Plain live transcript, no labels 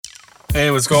Hey,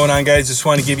 what's going on, guys? Just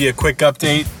want to give you a quick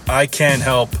update. I can't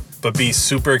help but be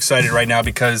super excited right now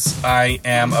because I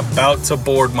am about to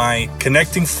board my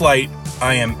connecting flight.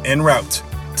 I am en route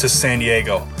to San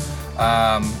Diego.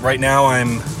 Right now,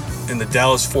 I'm in the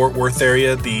Dallas-Fort Worth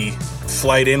area. The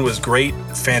flight in was great.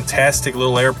 Fantastic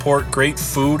little airport, great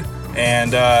food,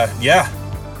 and yeah,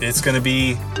 it's gonna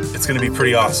be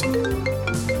pretty awesome.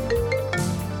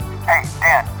 Hey,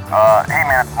 Dan. Hey,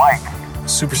 man, it's Mike.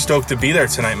 Super stoked to be there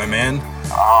tonight, my man.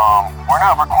 We're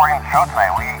not recording the show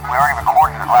tonight. We already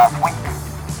recorded it last week.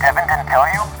 Devin didn't tell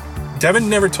you? Devin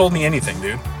never told me anything,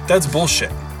 dude. That's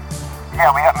bullshit.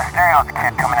 Yeah, we got Mysterio's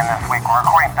kid coming in this week. We're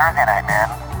recording Thursday night, man.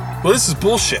 Well, this is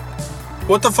bullshit.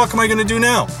 What the fuck am I gonna do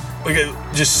now? Like,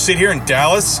 just sit here in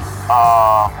Dallas? You're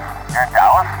in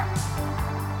Dallas?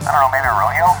 I don't know, maybe a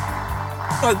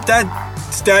rodeo?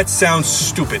 That sounds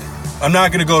stupid. I'm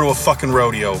not gonna go to a fucking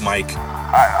rodeo, Mike.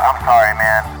 I'm sorry,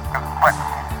 man. But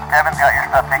Devin's got your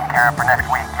stuff taken care of for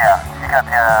next week, yeah.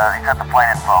 He's got the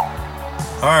flight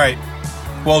info. Alright.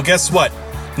 Well, guess what?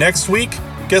 Next week,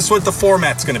 guess what the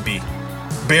format's gonna be?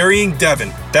 Burying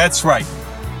Devin. That's right.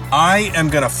 I am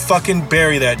gonna fucking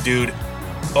bury that dude.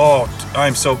 Oh,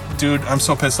 I'm so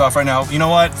pissed off right now. You know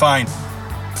what? Fine,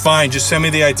 just send me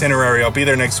the itinerary. I'll be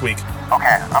there next week.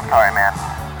 Okay, I'm sorry, man.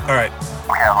 Alright.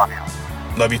 Okay, I love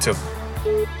you. Love you too.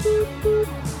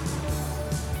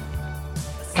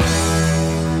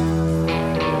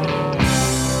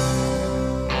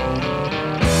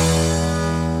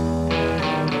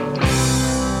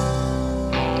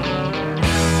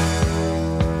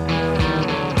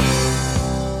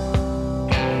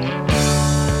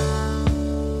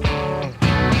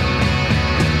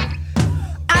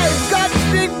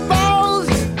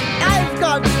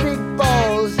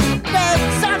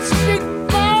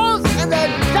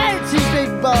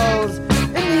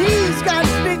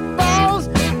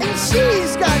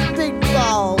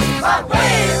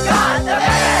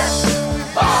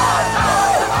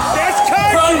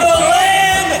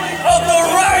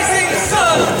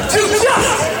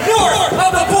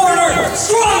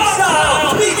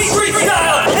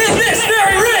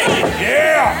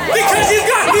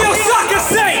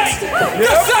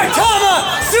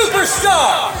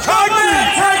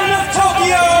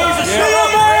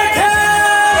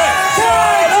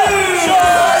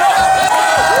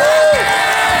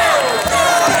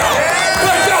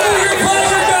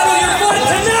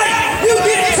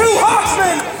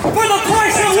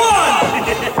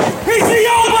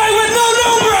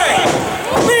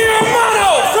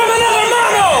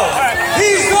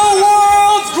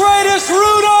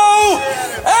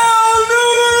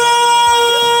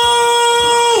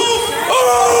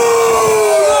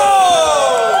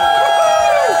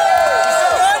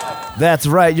 That's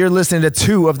right. You're listening to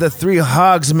two of the three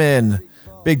Hogsmen.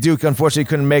 Big Duke, unfortunately,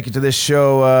 couldn't make it to this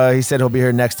show. He said he'll be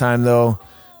here next time, though.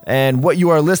 And what you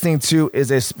are listening to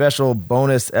is a special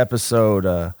bonus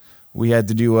episode. We had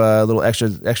to do a little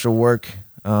extra work.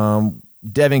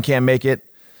 Devin can't make it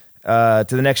to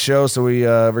the next show, so we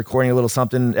recording a little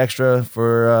something extra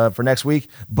for next week.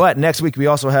 But next week, we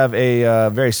also have a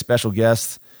very special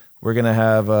guest. We're going to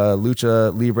have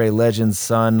Lucha Libre legend's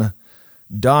son,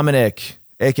 Dominic,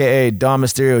 a.k.a. Dom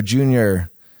Mysterio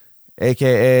Jr.,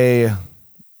 a.k.a.,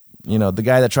 the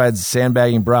guy that tried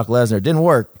sandbagging Brock Lesnar. Didn't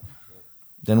work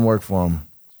for him.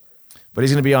 But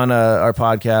he's going to be on our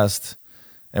podcast,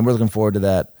 and we're looking forward to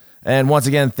that. And once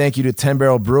again, thank you to 10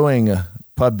 Barrel Brewing,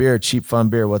 Pub Beer, Cheap Fun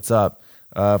Beer, what's up,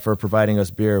 for providing us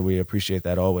beer. We appreciate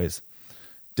that always.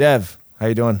 Dev, how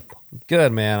you doing?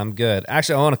 Good, man. I'm good.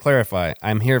 Actually, I want to clarify.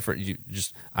 I'm here for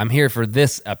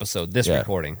this episode, this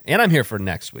recording, and I'm here for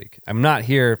next week. I'm not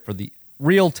here for the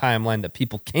real timeline that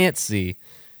people can't see,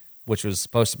 which was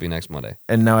supposed to be next Monday.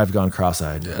 And now I've gone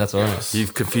cross-eyed. Yeah, that's what it is.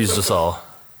 You've confused us all.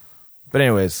 But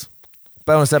anyways,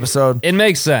 bonus episode. It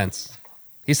makes sense.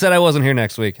 He said I wasn't here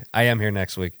next week. I am here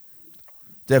next week.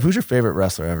 Dev, who's your favorite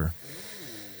wrestler ever?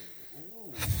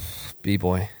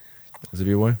 B-Boy. Is it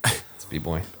B-Boy? It's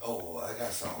B-Boy.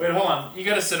 Wait, hold on. You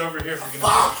gotta sit over here for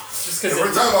Just because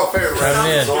we're talking about favorite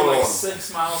wrestlers. wrestlers. Like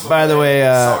 6 miles away. By the way,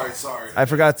 Sorry. I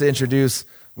forgot to introduce,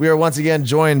 we are once again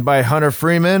joined by Hunter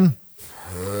Freeman.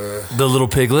 The little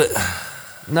piglet.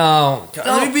 No.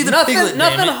 Let me be the nothing, piglet,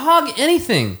 Nothing damn it. hog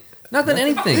anything. Nothing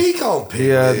anything. He gon'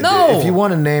 pick No. If you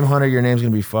want to name Hunter, your name's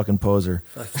going to be fucking Poser.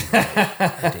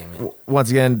 Damn it. Once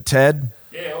again, Ted.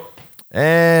 Yeah.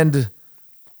 And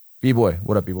B-Boy.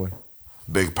 What up, B-Boy?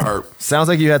 Big perp. Sounds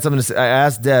like you had something to say. I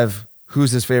asked Dev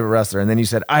who's his favorite wrestler, and then you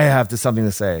said, I have something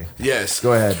to say. Yes.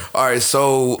 Go ahead. All right,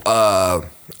 so I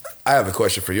have a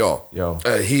question for y'all. Yo.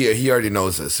 He already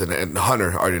knows this, and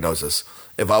Hunter already knows this.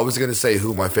 If I was going to say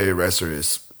who my favorite wrestler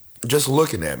is, just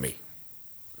looking at me,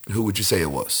 Who would you say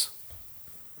it was?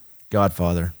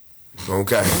 Godfather.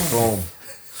 Okay. Boom.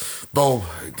 Boom.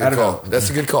 Good call. That's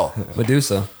a good call.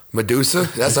 Medusa. Medusa?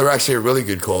 That's actually a really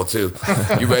good call, too.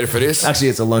 You ready for this? Actually,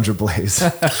 it's Alundra Blaze.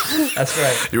 That's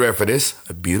right. You ready for this?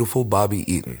 A beautiful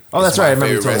Bobby Eaton. Oh, that's my right. I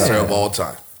remember you favorite told me wrestler that. of all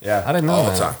time. Yeah. I didn't know All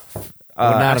that. time. I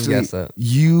would not have actually, guessed that.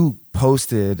 You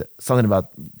posted something about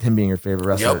him being your favorite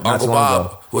wrestler. Yep, not Uncle so long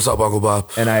Bob. ago. What's up, Uncle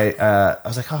Bob? And I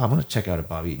was like, I want to check out a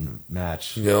Bobby Eaton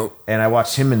match. Yep. And I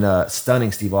watched him in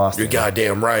Stunning Steve Austin. You're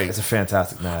goddamn right. It's a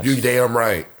fantastic match. You're damn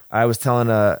right. I was telling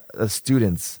the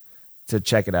students to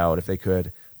check it out if they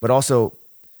could, but also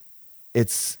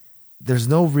there's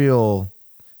no real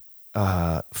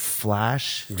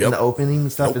flash in Yep. the opening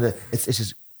and stuff. Nope. It's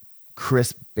just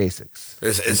crisp basics,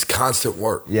 It's constant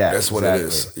work. Yeah, That's what it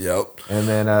is. exactly. Yep. and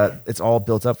then it's all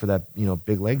built up for that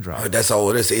big leg drop. That's all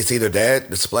it is. It's either that,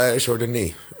 the splash, or the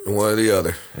knee. One or the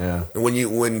other. Yeah. And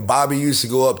when Bobby used to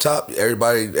go up top,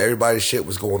 everybody's shit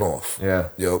was going off. Yeah.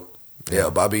 Yep. Yeah,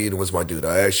 Bobby Eaton was my dude.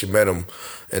 I actually met him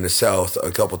in the South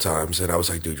a couple times, and I was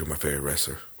like, dude, you're my favorite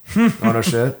wrestler. Oh no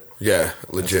shit. Yeah,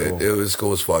 legit. cool. It was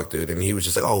cool as fuck, dude. And he was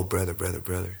just like, oh, brother.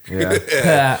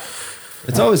 Yeah.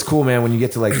 It's always cool, man, when you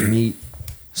get to like meet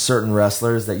certain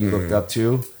wrestlers that you looked up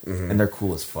to, and they're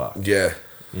cool as fuck. Yeah.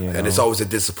 You And know? it's always a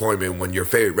disappointment when your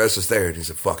favorite wrestler's there and he's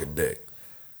a fucking dick.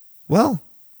 Well,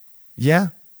 yeah,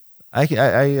 I've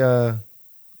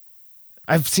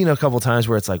seen a couple times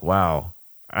where it's like, wow,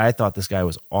 I thought this guy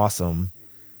was awesome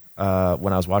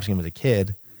when I was watching him as a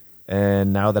kid,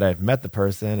 and now that I've met the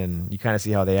person and you kind of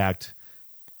see how they act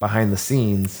behind the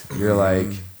scenes, you're like,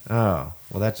 oh,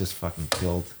 well, that just fucking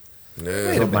killed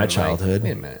Yeah. my childhood.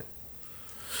 Wait a minute.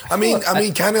 I mean,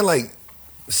 kind of like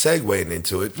segueing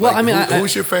into it. Well, Like, I mean,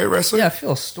 who's your favorite wrestler? Yeah, I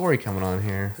feel a story coming on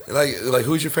here. Like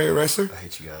who's your favorite wrestler? I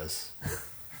hate you guys.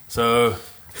 So,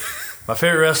 my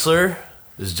favorite wrestler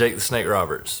is Jake the Snake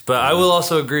Roberts. But I will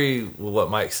also agree with what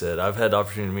Mike said. I've had the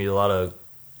opportunity to meet a lot of,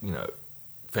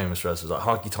 famous wrestlers. Like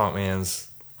Honky Tonk Man's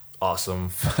awesome.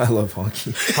 I love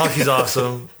Honky. Honky's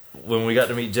awesome. When we got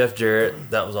to meet Jeff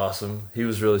Jarrett, that was awesome. He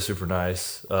was really super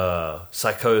nice.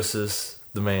 Psychosis,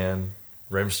 the man.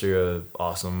 Rey Mysterio,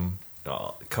 awesome.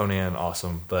 Conan,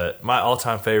 awesome. But my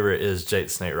all-time favorite is Jake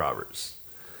the Snake Roberts.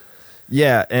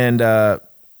 Yeah, and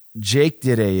Jake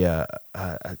did a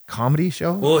comedy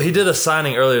show. Well, he did a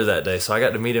signing earlier that day, so I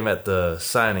got to meet him at the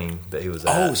signing that he was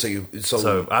at. Oh,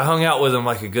 So I hung out with him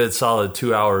like a good solid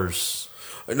 2 hours.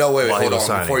 no, wait, while he hold was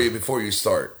on. signing. Before you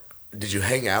start, did you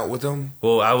hang out with him?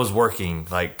 Well, I was working,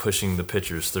 like pushing the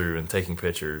pictures through and taking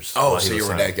pictures. Oh, while he so was you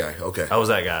were signing. that guy. Okay. I was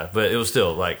that guy, but it was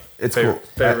still like It's favorite, cool.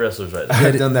 favorite wrestlers right there.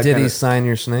 I've done that Did kinda- he sign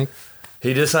your snake?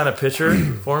 He did sign a picture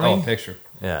for me. Oh, picture.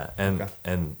 Yeah,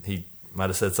 and he might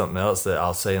have said something else that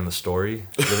I'll say in the story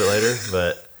a little bit later.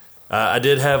 But I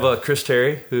did have Chris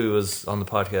Terry, who was on the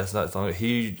podcast not long ago.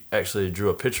 He actually drew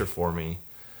a picture for me,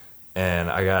 and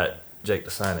I got Jake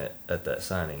to sign it at that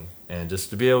signing. And just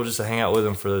to be able just to hang out with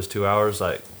him for those 2 hours,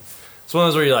 like it's one of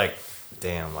those where you're like,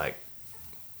 damn, like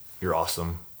you're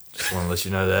awesome. Just want to let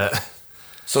you know that.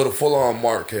 So the full-on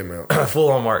Mark came out. Full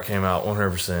on Mark came out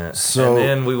 100%. So- and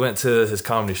then we went to his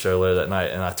comedy show later that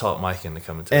night, and I talked Mike into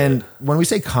coming to And it. when we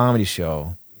say comedy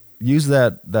show, use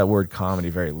that word comedy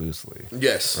very loosely,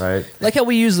 Yes. right? Like how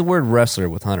we use the word wrestler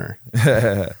with Hunter.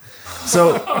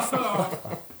 So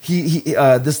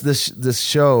this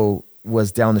show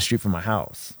was down the street from my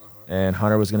house, and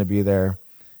Hunter was going to be there,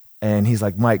 and he's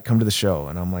like, Mike, come to the show,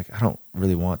 and I'm like, I don't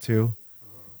really want to,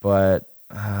 but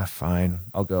fine,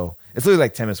 I'll go. It's literally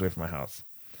like 10 minutes away from my house.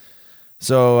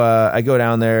 So I go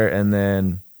down there, and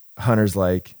then Hunter's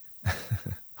like,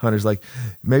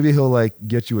 maybe he'll like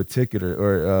get you a ticket,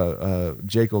 or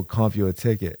Jake will comp you a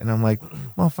ticket. And I'm like,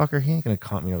 motherfucker, he ain't gonna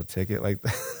comp me no ticket. Like,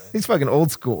 he's fucking old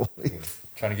school.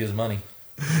 Trying to get his money.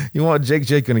 You want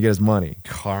Jake gonna get his money.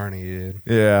 Carney, dude.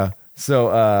 Yeah.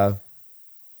 So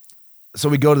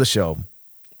we go to the show,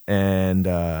 and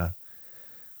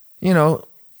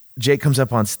Jake comes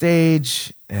up on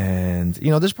stage, and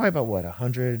there's probably about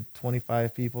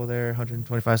 125 people there,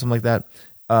 125, something like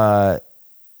that.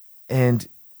 And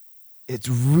it's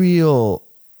real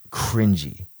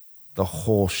cringy, the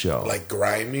whole show. Like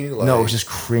grimy? No, it's just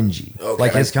cringy. Okay.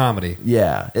 Like his comedy.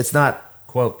 Yeah, it's not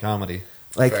Quote, comedy.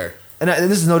 like, Fair. and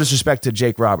this is no disrespect to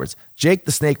Jake Roberts. Jake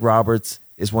the Snake Roberts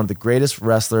is one of the greatest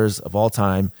wrestlers of all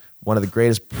time, one of the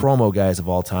greatest promo guys of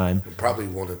all time. Probably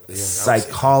one of the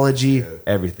Psychology,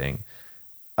 everything.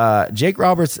 Jake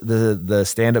Roberts, the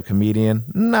stand-up comedian,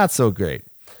 not so great.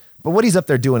 But what he's up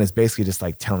there doing is basically just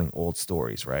like telling old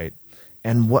stories, right?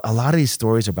 And what a lot of these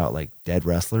stories are about, like dead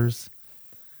wrestlers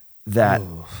that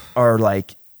are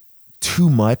like too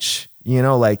much,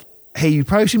 like, hey, you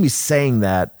probably shouldn't be saying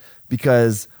that,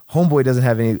 because homeboy doesn't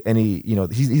have any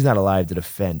he's not alive to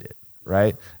defend it,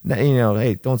 right?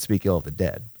 Hey, don't speak ill of the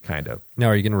dead, kind of. Now,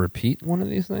 are you going to repeat one of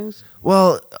these things?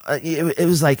 Well, it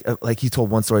was like he told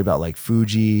one story about like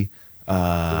Fuji,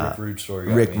 The Rick Rude story.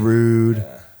 got Rick me. Rude.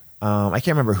 Yeah. I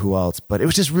can't remember who else, but it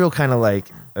was just real kind of like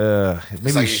maybe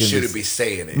It's like you you shouldn't be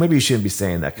saying it. Maybe you shouldn't be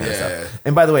saying that kind of Yeah. stuff.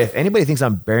 And by the way, if anybody thinks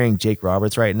I'm burying Jake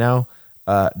Roberts right now,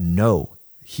 no.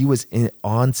 He was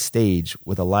on stage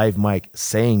with a live mic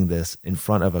saying this in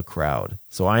front of a crowd.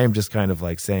 So I am just kind of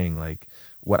like saying like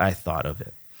what I thought of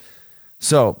it.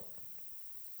 So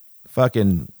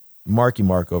fucking Marky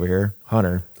Mark over here,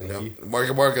 Hunter,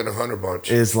 Mark and the Hunter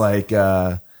Bunch. is like,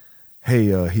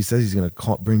 hey, he says he's going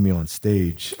to bring me on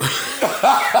stage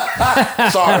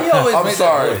Sorry, I'm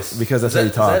sorry. because that's how you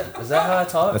talk. Is that how I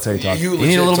talk? That's how you talk. You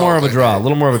need a little more of a draw. A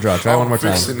little more of a draw. Try one more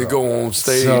time. Fixing to go on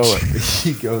stage. So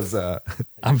he goes,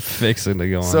 I'm fixing to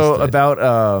go on so stage. about,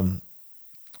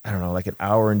 I don't know, like an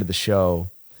hour into the show,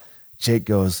 Jake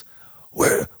goes,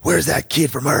 where's that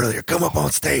kid from earlier? Come up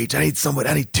on stage. I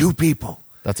need two people.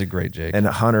 That's a great Jake. And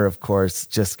Hunter, of course,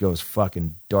 just goes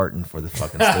fucking darting for the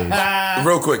fucking stage.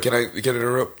 Real quick, can I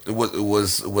interrupt?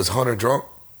 Was Hunter drunk?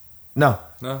 No.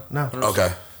 No?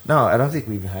 Okay. No, I don't think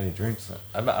we even had any drinks.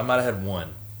 I might have had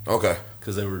one Okay.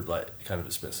 because they were like kind of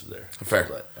expensive there. Fair.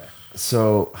 But, yeah.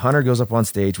 So Hunter goes up on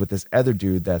stage with this other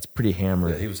dude that's pretty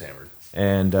hammered. Yeah, he was hammered.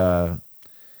 And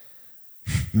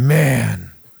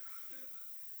man,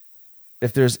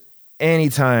 if there's any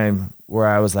time where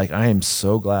I was like, I am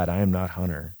so glad I am not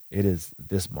Hunter, it is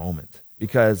this moment.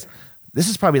 Because this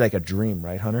is probably like a dream,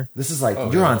 right, Hunter? This is like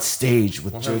you're on stage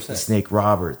with Jake the 100%. Snake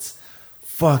Roberts.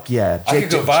 Fuck yeah. I could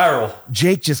go viral.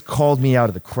 Jake just called me out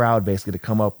of the crowd basically to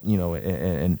come up,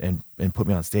 and put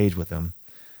me on stage with him.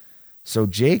 So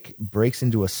Jake breaks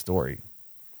into a story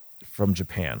from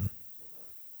Japan.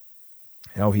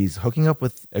 How he's hooking up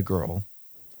with a girl,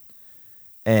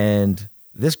 and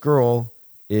this girl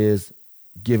is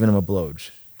giving him a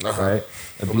blowj, right?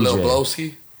 A Lil BJ.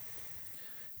 Blowski.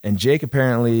 And Jake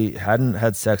apparently hadn't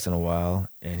had sex in a while,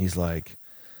 and he's like,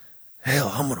 hell,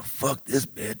 I'm gonna fuck this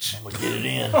bitch.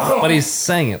 But he's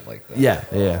saying it like that.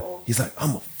 Yeah. He's like, I'm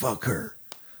gonna fuck her.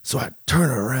 So I turn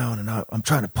her around, and I'm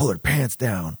trying to pull her pants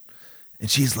down. And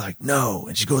she's like, no.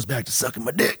 And she goes back to sucking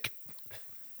my dick.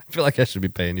 I feel like I should be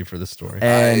paying you for this story.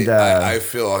 And I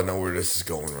feel I know where this is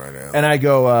going right now. and I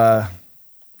go,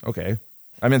 okay.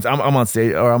 I mean, I'm on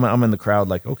stage, or I'm in the crowd,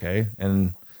 like, okay.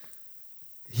 And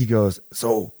he goes,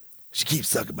 so she keeps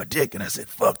sucking my dick. And I said,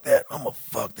 fuck that. I'm gonna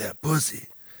fuck that pussy.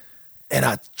 And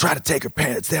I try to take her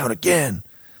pants down again.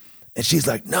 And she's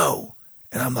like, no.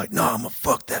 And I'm like, no, I'm gonna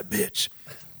fuck that bitch.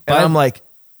 And But- I'm like,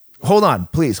 hold on,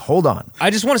 please, hold on. I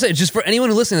just want to say, just for anyone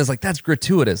who listens, is like, that's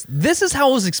gratuitous. This is how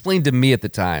it was explained to me at the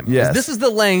time. Yes. This is the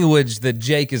language that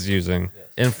Jake is using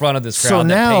in front of this crowd So that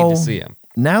now, paid to see him.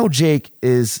 now Jake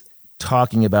is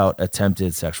talking about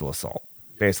attempted sexual assault,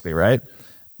 basically, right?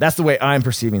 That's the way I'm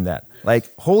perceiving that.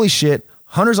 Like, holy shit,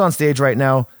 Hunter's on stage right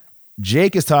now.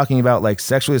 Jake is talking about like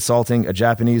sexually assaulting a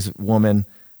Japanese woman.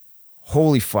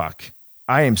 Holy fuck.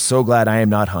 I am so glad I am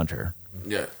not Hunter.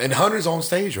 Yeah, and Hunter's on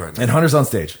stage right now. And Hunter's on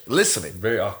stage. Listening.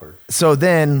 Very awkward. So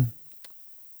then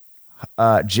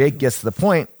Jake gets to the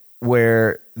point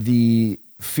where the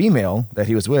female that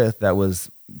he was with that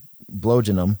was blowing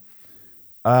him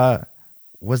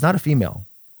was not a female.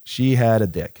 She had a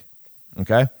dick.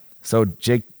 Okay? So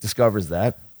Jake discovers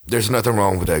that. There's nothing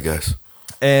wrong with that, guys.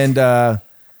 And which,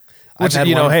 I've had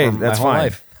you know, one hey, for my that's whole fine.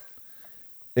 life.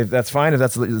 If that's fine, if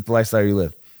that's the lifestyle you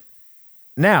live.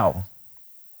 Now,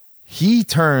 he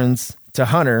turns to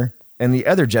Hunter and the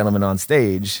other gentleman on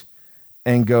stage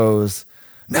and goes,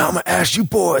 now I'm going to ask you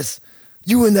boys,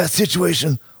 you in that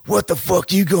situation, what the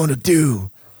fuck you going to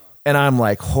do? And I'm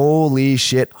like, holy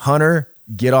shit, Hunter,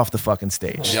 get off the fucking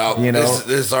stage. Y'all, You know,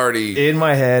 this is already. in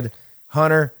my head,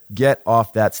 Hunter, get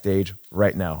off that stage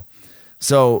right now.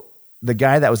 So the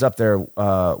guy that was up there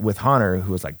with Hunter,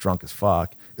 who was like drunk as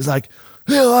fuck, is like,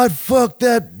 hell, I'd fuck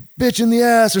that bitch in the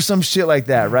ass or some shit like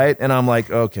that, right? And I'm like,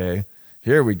 okay,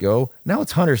 here we go. Now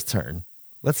it's Hunter's turn.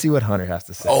 Let's see what Hunter has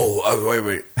to say.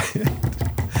 Wait.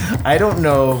 I don't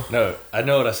know. No, I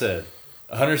know what I said.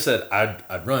 Hunter said,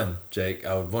 I'd run, Jake.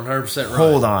 I would 100% run.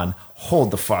 Hold on.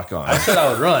 Hold the fuck I on. said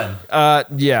I would run.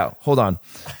 Yeah, hold on.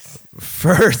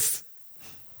 First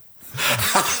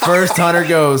Hunter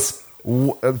goes,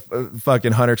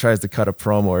 fucking Hunter tries to cut a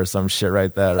promo or some shit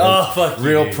right there. Right? Oh, fuck you,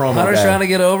 Real dude. promo Hunter's guy. trying to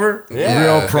get over.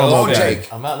 Real promo on guy.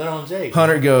 Jake. I'm out there on Jake.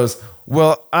 Hunter goes,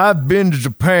 well, I've been to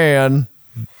Japan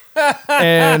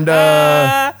and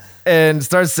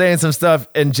starts saying some stuff.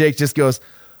 And Jake just goes,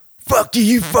 fuck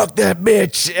you, fuck that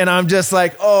bitch. And I'm just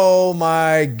like, oh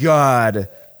my God.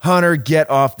 Hunter, get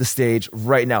off the stage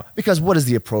right now. Because what is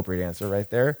the appropriate answer right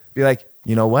there? Be like,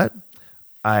 you know what?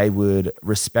 I would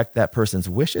respect that person's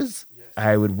wishes.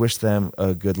 I would wish them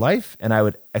a good life, and I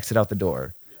would exit out the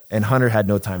door. And Hunter had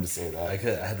no time to say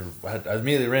that. I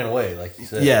immediately ran away, like you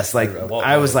said. Yes, like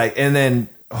I was like, and then,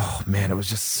 oh man, it was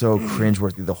just so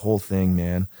cringeworthy, the whole thing,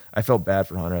 man. I felt bad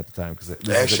for Hunter at the time because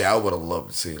Actually, I would have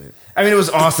loved to see it. I mean, it was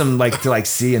awesome, like to like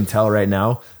see and tell right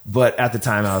now. But at the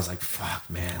time, I was like, fuck,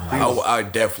 man. I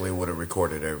definitely would have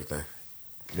recorded everything.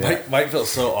 Yeah. Mike felt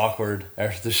so awkward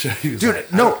after the show. He was Dude,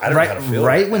 like, no, I don't know how to feel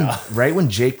right when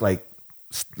Jake like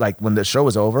when the show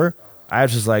was over, I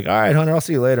was just like, all right, Hunter, I'll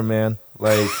see you later, man.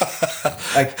 Like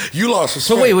You lost respect.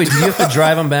 So wait, did you have to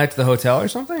drive him back to the hotel or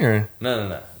something, or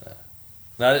No,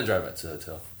 I didn't drive back to the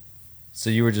hotel. so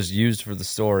you were just used for the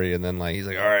story, and then like he's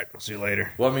like, all right, I'll see you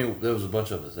later. Well, I mean, there was a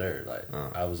bunch of us there. Like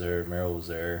I was there, Meryl was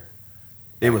there.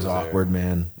 it was awkward,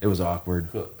 man. It was awkward.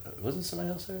 Wasn't somebody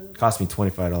else there? Cost me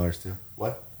 $25 too.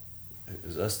 What? It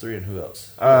was us three and who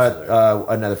else?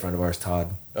 Another friend of ours, Todd.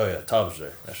 Oh yeah, Todd was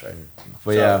there. That's right.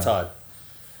 But Shout yeah, out Todd.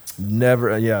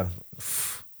 never. Yeah,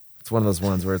 it's one of those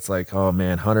ones where it's like, oh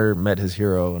man, Hunter met his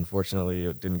hero. Unfortunately,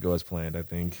 it didn't go as planned. I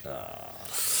think.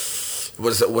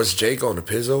 Was Jake on the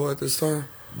Pizzo at this time?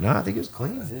 No, I think it was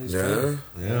clean. Yeah.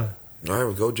 All right,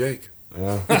 well, go Jake.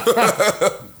 Yeah.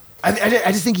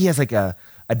 I just think he has like a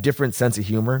different sense of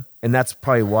humor, and that's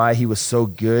probably why he was so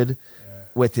good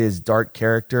with his dark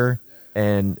character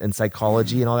and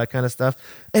psychology and all that kind of stuff.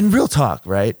 And real talk,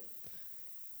 right?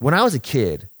 When I was a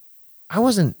kid, I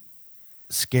wasn't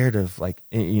scared of like,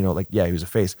 you know, like, yeah, he was a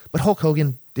face, but Hulk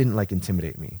Hogan didn't like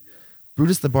intimidate me.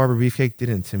 Brutus the Barber Beefcake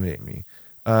didn't intimidate me.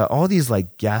 All these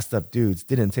like gassed up dudes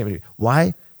didn't intimidate me.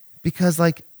 Why? Because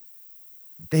like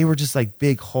they were just like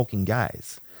big hulking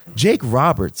guys. Jake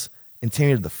Roberts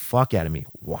intimidated the fuck out of me.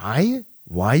 Why?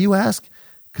 Why, you ask?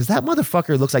 Because that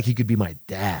motherfucker looks like he could be my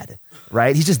dad,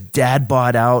 right? He's just dad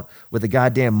bod out with a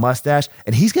goddamn mustache,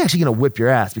 and he's actually going to whip your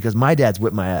ass because my dad's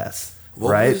whipped my ass,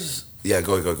 right? Yeah,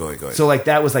 go ahead. So like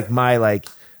that was like my like,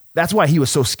 that's why he was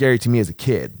so scary to me as a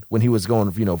kid when he was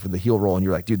going, you know, for the heel role, and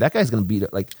you're like, dude, that guy's going to beat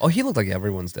it. Like, Oh, he looked like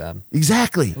everyone's dad.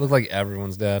 exactly, He looked like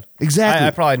everyone's dad. exactly.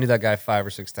 I probably knew that guy 5 or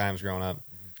 6 times growing up.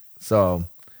 So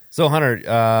So Hunter,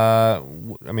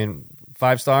 I mean,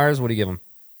 5 stars. What do you give him?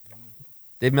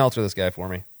 Dave Meltzer, this guy for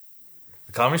me.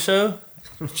 The comedy show?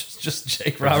 just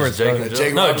Jake Roberts. Jake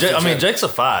Roberts I mean, is Jake's a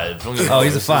 5. Oh,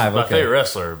 he's a 5, My okay. favorite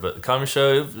wrestler, but the comedy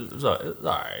show, it was all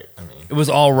right. I mean, It was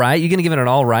all right. You gonna give it an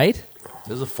all right? it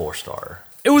was a 4-star.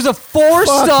 It was a 4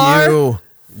 fuck star. you.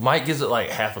 Mike gives it like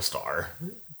half a star.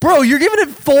 Bro, you're giving it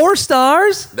 4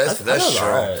 stars? That's was strong.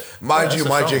 alright. Mind Yeah, you,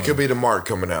 that's a strong it could be the mark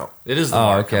coming out. It is the Oh,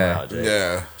 mark okay. coming out, Jake.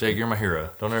 Yeah. Jake, you're my hero.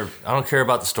 I don't care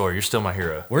about the story. You're still my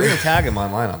hero. We're gonna tag him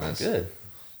online on this. Good.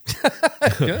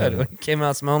 Good. You came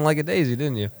out smelling like a daisy,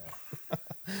 didn't you?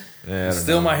 Yeah, I don't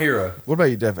Still know. my hero. What about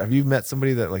you, Dev? Have you met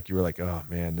somebody that like you were like, oh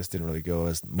man, this didn't really go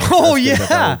as much Oh as good as I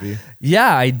thought it yeah, would be?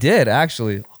 yeah, I did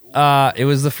actually. It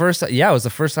was the first. Yeah, it was the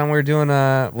first time we were doing.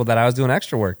 That I was doing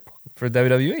extra work for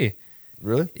WWE.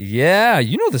 Really? Yeah,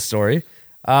 you know the story.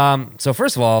 So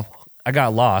first of all, I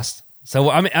got lost. So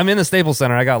I'm in the Staples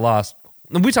Center. I got lost.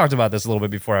 We talked about this a little bit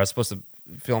before. I was supposed to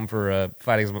film for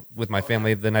Fightings with my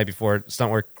family the night before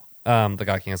stunt work that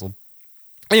got canceled.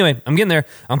 Anyway, I'm getting there.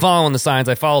 I'm following the signs.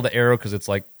 I follow the arrow because it's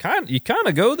like you kind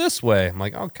of go this way. I'm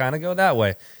like, I'll kind of go that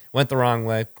way. Went the wrong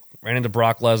way. Ran into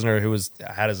Brock Lesnar, who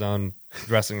had his own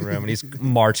dressing room, and he's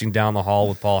marching down the hall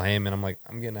with Paul Heyman. I'm like,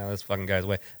 I'm getting out of this fucking guy's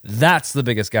way. That's the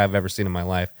biggest guy I've ever seen in my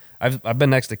life. I've been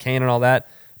next to Kane and all that.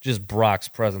 Just Brock's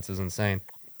presence is insane.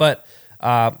 But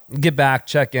get back,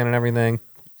 check in, and everything,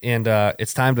 and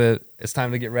it's time to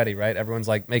get ready. Right? Everyone's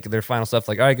like making their final stuff.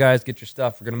 Like, all right, guys, get your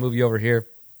stuff. We're gonna move you over here.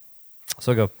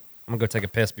 So I'm gonna go take a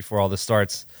piss before all this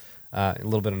starts. A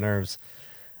little bit of nerves.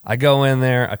 I go in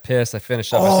there, I piss, I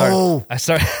finish up. Oh. I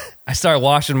start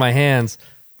washing my hands.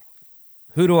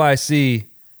 Who do I see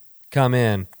come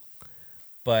in?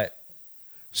 But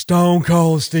Stone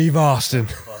Cold Steve Austin.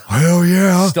 Hell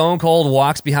yeah! Stone Cold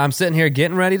walks behind. I'm sitting here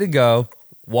getting ready to go,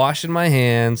 washing my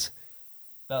hands,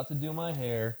 about to do my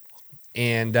hair,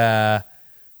 and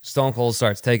Stone Cold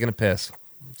starts taking a piss.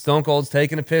 Stone Cold's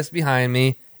taking a piss behind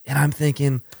me, and I'm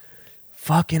thinking,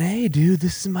 fucking A, dude,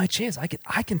 this is my chance.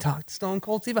 I can talk to Stone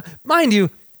Cold Steve. Mind you,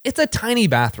 it's a tiny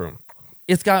bathroom.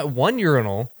 It's got one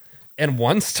urinal and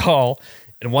one stall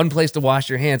and one place to wash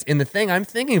your hands. And the thing I'm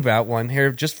thinking about one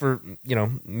here, just for,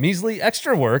 measly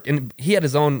extra work, and he had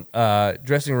his own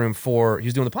dressing room he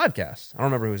was doing the podcast. I don't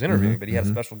remember who was interviewing, but he had a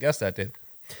special guest that day.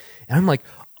 And I'm like,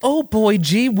 oh boy,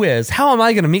 gee whiz, how am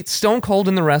I going to meet Stone Cold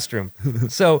in the restroom?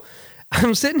 So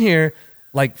I'm sitting here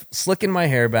like slicking my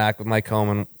hair back with my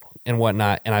comb and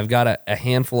whatnot, and I've got a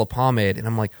handful of pomade, and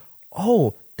I'm like,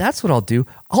 oh, that's what I'll do.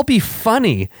 I'll be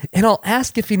funny, and I'll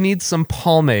ask if he needs some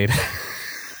pomade.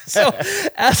 So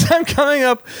as I'm coming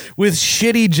up with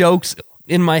shitty jokes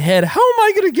in my head, how am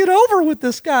I going to get over with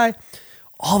this guy?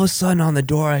 All of a sudden on the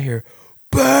door, I hear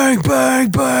bang, bang,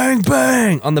 bang,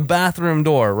 bang on the bathroom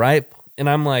door, right? And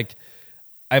I'm like,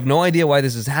 I have no idea why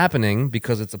this is happening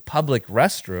because it's a public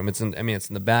restroom. It's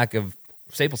in the back of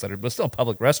Staples Center, but it's still a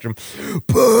public restroom.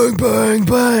 Bang, bang,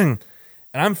 bang.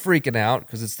 And I'm freaking out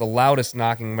because it's the loudest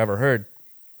knocking I've ever heard.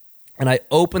 And I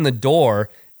open the door,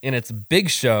 and it's Big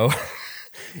Show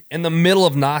in the middle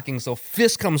of knocking. So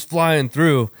fist comes flying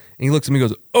through, and he looks at me and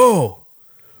goes, oh,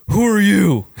 who are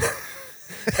you?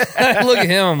 I look at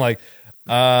him, I'm like,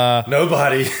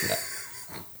 Nobody.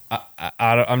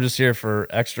 I'm just here for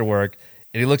extra work.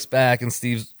 And he looks back and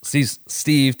sees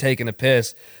Steve taking a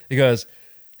piss. He goes,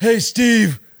 hey,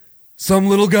 Steve, some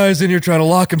little guy's in here trying to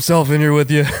lock himself in here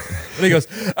with you. And he goes,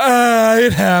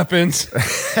 it happens.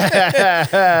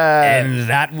 And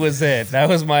that was it. That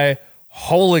was my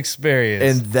whole experience.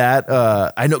 And that,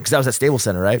 I know, because I was at Staples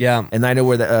Center, right? Yeah. And I know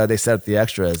where they set up the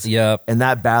extras. Yep. And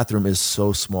that bathroom is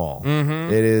so small.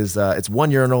 Mm-hmm. It is, it's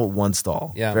one urinal, one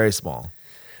stall. Yeah. Very small.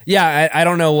 Yeah, I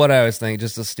don't know what I was thinking.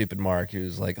 Just a stupid Mark. He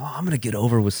was like, oh, I'm going to get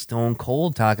over with Stone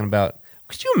Cold talking about.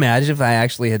 Could you imagine if I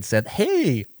actually had said,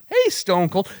 hey, Stone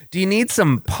Cold, do you need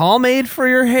some pomade for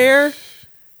your hair?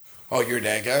 Oh, you're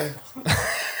that guy?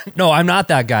 No, I'm not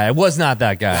that guy. I was not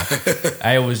that guy.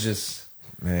 I was just.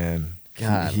 Man,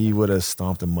 God. he would have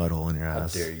stomped a mud hole in your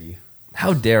ass. How dare you?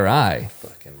 How dare I?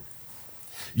 Fucking.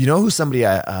 You know who somebody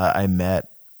I met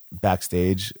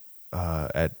backstage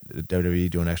at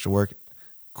WWE doing extra work?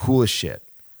 Cool as shit.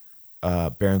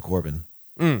 Baron Corbin.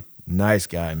 Nice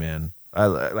guy, man.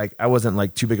 I wasn't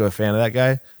like too big of a fan of that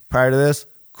guy prior to this.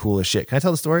 Cool as shit. Can I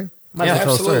tell the story? Might as well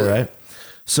tell the story, right?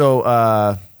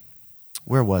 So,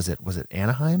 where was it? Was it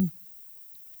Anaheim?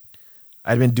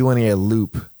 I'd been doing a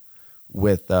loop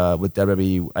with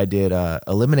WWE. I did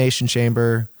Elimination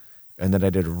Chamber, and then I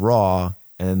did Raw,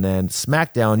 and then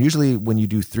SmackDown. Usually, when you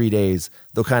do 3 days,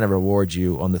 they'll kind of reward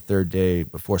you on the third day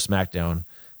before SmackDown,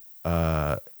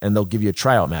 and they'll give you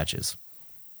tryout matches.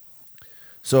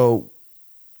 So,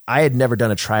 I had never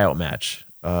done a tryout match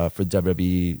for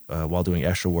WWE while doing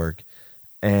extra work.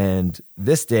 And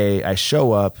this day, I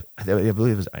show up, I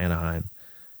believe it was Anaheim,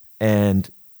 and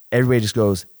everybody just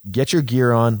goes, get your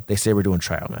gear on. They say we're doing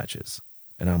tryout matches.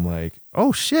 And I'm like,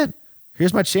 oh, shit,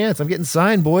 here's my chance. I'm getting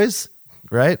signed, boys,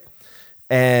 right?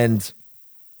 And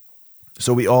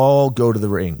so we all go to the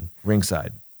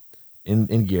ringside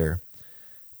in gear,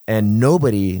 and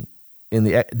nobody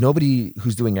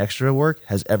who's doing extra work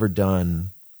has ever done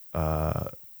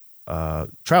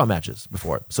trial matches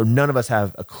before. So none of us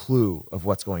have a clue of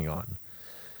what's going on.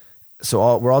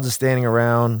 So we're all just standing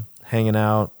around, hanging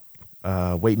out,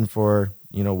 waiting for,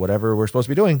 whatever we're supposed to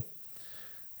be doing.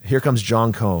 Here comes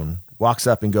John Cone, walks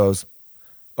up and goes,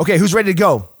 okay, who's ready to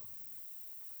go?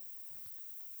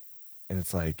 And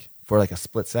it's like, for like a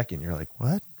split second, you're like,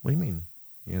 what? What do you mean?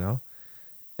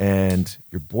 And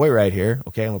your boy right here,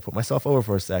 okay, I'm going to put myself over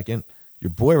for a second. Your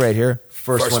boy right here,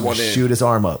 first one to shoot his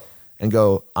arm up and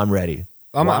go, I'm ready.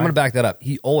 I'm going to back that up.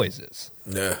 He always is.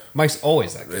 Yeah. Mike's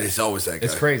always that guy. He's always that guy.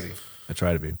 It's crazy. I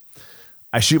try to be.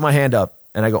 I shoot my hand up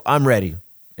and I go, I'm ready.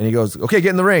 And he goes, okay,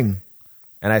 get in the ring.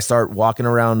 And I start walking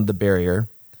around the barrier,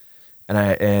 and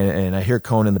I hear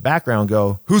Cone in the background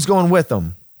go, who's going with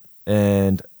him?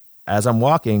 And as I'm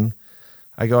walking,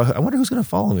 I go, I wonder who's going to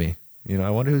follow me. I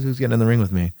wonder who's getting in the ring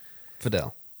with me.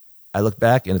 Fidel. I look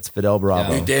back, and it's Fidel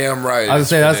Bravo. Yeah. You damn right. I was going to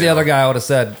say, that's the other guy I would have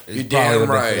said. You damn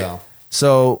right.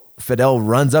 So Fidel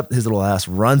runs up, his little ass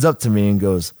runs up to me and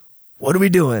goes, what are we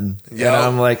doing? Yo. And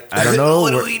I'm like, I don't know.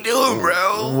 What are we doing,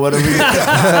 bro? What are we doing?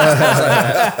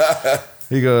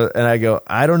 He goes, and I go,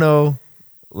 I don't know.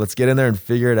 Let's get in there and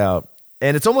figure it out.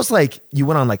 And it's almost like I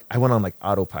went on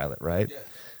autopilot, right? Yeah.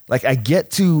 Like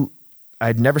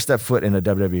I'd never stepped foot in a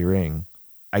WWE ring.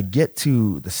 I get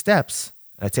to the steps,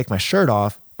 and I take my shirt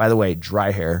off. By the way,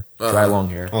 dry hair, dry long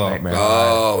hair. Oh, nightmare.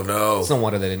 Oh, no. It's no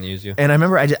wonder they didn't use you. And I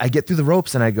remember I get through the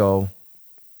ropes, and I go,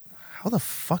 how the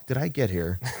fuck did I get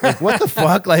here? Like, what the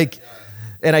fuck? Like,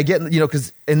 and I get,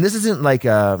 because, and this isn't like,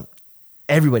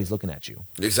 everybody's looking at you.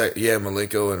 Exactly. Yeah,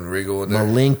 Malenko and Regal in there.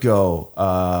 Malenko,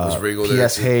 Was Regal there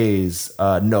P.S. too? Hayes.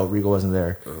 No, Regal wasn't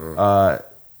there.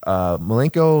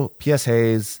 Malenko, P.S.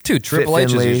 Hayes. Dude, Triple Fit H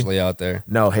is Finlay. usually out there.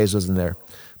 No, Hayes wasn't there.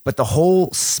 But the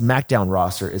whole SmackDown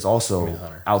roster is also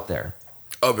out there.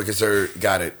 Oh, because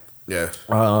got it. Yeah.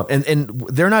 And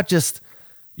they're not just,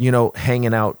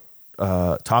 hanging out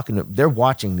talking. They're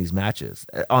watching these matches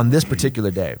on this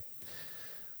particular day.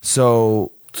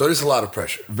 So there's a lot of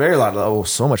pressure.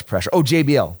 So much pressure. Oh,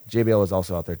 JBL is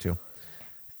also out there too.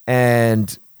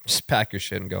 And Just pack your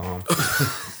shit and go home.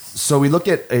 so we look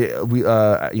at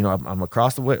I'm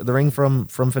across the ring from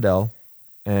Fidel,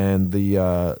 and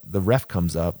the ref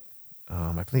comes up.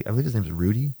 I believe his name's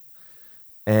Rudy,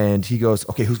 and he goes,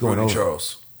 "Okay, who's going Rudy over?"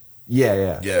 Charles.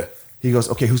 Yeah. He goes,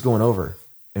 "Okay, who's going over?"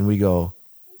 And we go,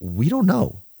 "We don't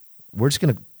know. We're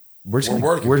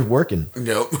working."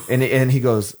 Yep. And he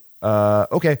goes,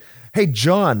 "Okay, hey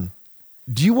John,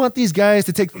 do you want these guys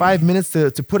to take 5 minutes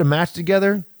to put a match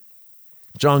together?"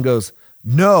 John goes,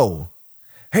 "No.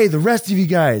 Hey, the rest of you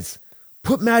guys,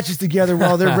 put matches together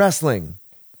while they're wrestling."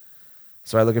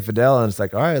 So I look at Fidel and it's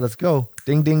like, all right, let's go.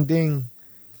 Ding, ding, ding.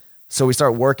 So we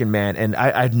start working, man. And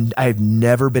I've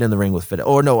never been in the ring with Fidel.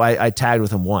 Or no, I tagged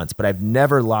with him once, but I've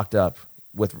never locked up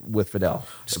with Fidel.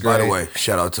 By the way,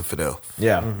 shout out to Fidel.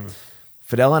 Yeah. Mm-hmm.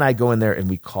 Fidel and I go in there and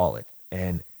we call it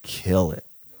and kill it.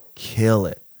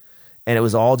 And it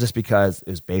was all just because it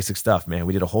was basic stuff, man.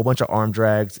 We did a whole bunch of arm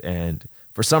drags, and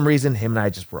for some reason, him and I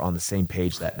just were on the same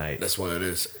page that night. That's what it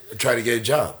is. Try to get a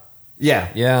job.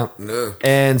 Yeah.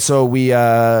 And so we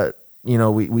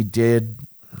did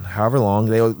however long.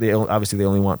 They obviously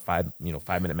only want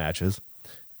 5-minute matches,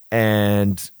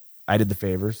 and I did the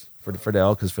favors for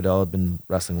Fidel because Fidel had been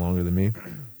wrestling longer than me,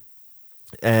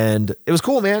 and it was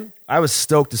cool, man. I was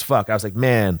stoked as fuck. I was like,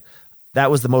 man, that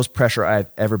was the most pressure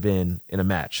I've ever been in a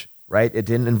match. Right? It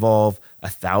didn't involve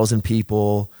 1,000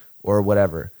 people or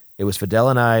whatever. It was Fidel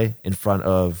and I in front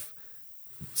of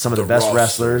some of the best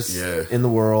wrestlers in the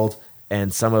world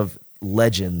and some of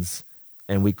legends,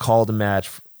 and we called a match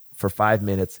for 5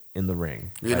 minutes in the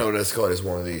ring. You know what that's called as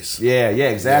one of these. Yeah,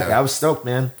 exactly. Yeah. I was stoked,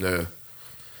 man. Yeah.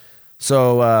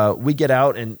 So we get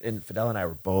out, and Fidel and I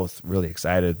were both really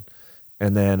excited.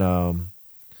 And then,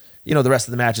 the rest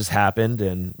of the matches happened,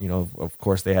 and, of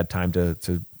course they had time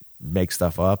to make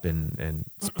stuff up and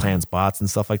plan spots and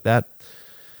stuff like that.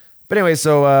 But anyway,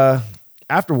 so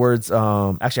afterwards,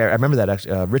 actually, I remember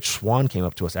that Rich Swan came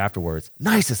up to us afterwards.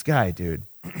 Nicest guy, dude.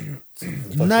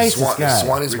 Nicest guy.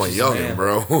 Swan is my youngin',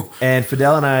 bro. And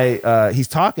Fidel and I, he's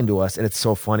talking to us, and it's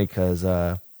so funny because,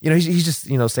 he's just,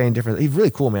 saying different. He's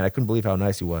really cool, man. I couldn't believe how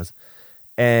nice he was.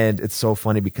 And it's so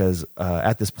funny because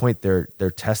at this point, they're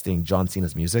testing John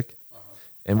Cena's music,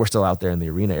 and we're still out there in the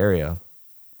arena area.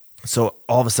 So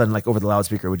all of a sudden, like over the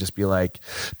loudspeaker, would just be like,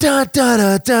 da da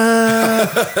da da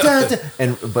da da,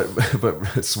 and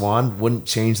but Swan wouldn't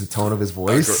change the tone of his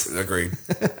voice. Agreed.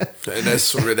 And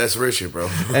that's Richie, bro.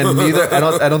 And neither I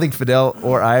don't think Fidel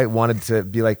or I wanted to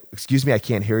be like, excuse me, I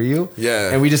can't hear you. Yeah.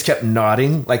 And we just kept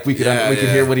nodding, like we could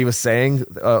hear what he was saying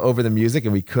over the music,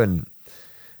 and we couldn't.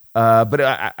 But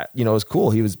it was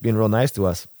cool. He was being real nice to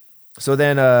us. So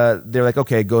then they're like,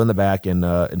 okay, go in the back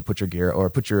and put your gear or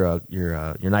put your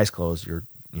nice clothes, your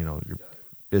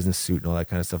business suit and all that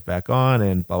kind of stuff back on,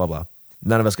 and blah blah blah.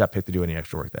 None of us got picked to do any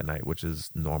extra work that night, which is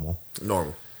normal.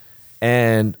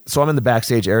 And so I'm in the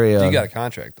backstage area. You got a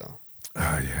contract though.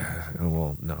 Yeah.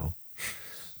 Well, no.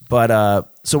 But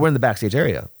so we're in the backstage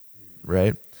area,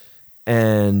 right?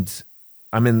 And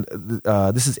I'm in.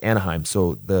 This is Anaheim,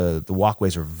 so the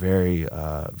walkways are very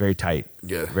very tight.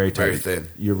 Yeah, very tight. Very thin.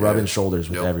 You're rubbing shoulders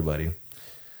with everybody.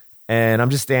 And I'm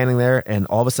just standing there, and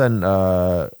all of a sudden,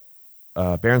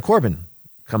 Baron Corbin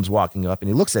comes walking up, and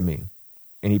he looks at me,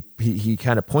 and he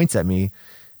kind of points at me,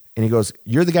 and he goes,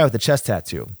 "You're the guy with the chest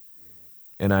tattoo."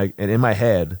 And in my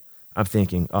head, I'm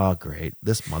thinking, "Oh, great,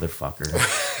 this motherfucker.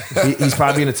 He's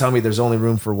probably going to tell me there's only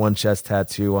room for one chest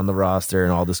tattoo on the roster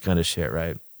and all this kind of shit,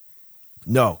 right?"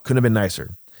 No, couldn't have been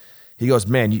nicer. He goes,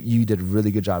 "Man, you did a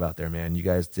really good job out there, man. You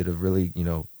guys did a really,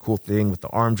 cool thing with the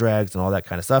arm drags and all that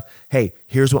kind of stuff. Hey,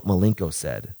 here's what Malenko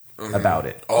said about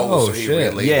it." Oh, shit.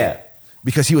 Really? Yeah,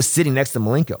 because he was sitting next to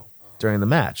Malenko during the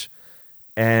match.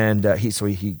 And he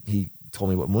told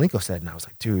me what Malenko said, and I was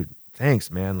like, "Dude,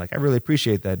 thanks, man. Like, I really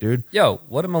appreciate that, dude." Yo,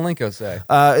 what did Malenko say?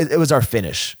 It was our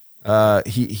finish.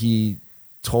 He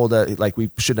told us, like, we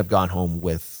shouldn't have gone home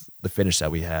with the finish that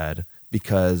we had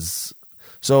because...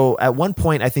 So at one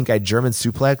point, I think I German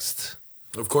suplexed.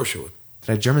 Of course you would.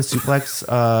 Did I German suplex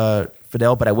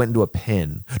Fidel? But I went into a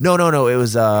pin. No. It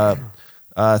was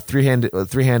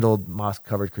three-handled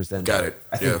moss-covered crescendo. Got it.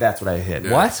 I think that's what I hit.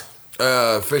 Yeah.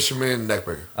 What? Fisherman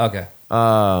neckbreaker. Okay.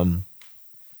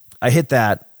 I hit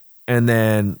that, and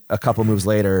then a couple moves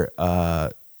later,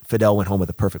 Fidel went home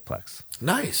with a perfect plex.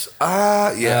 Nice.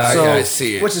 I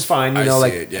see it. Which is fine.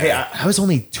 Hey, I was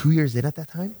only 2 years in at that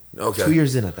time. Okay. 2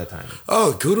 years in at that time.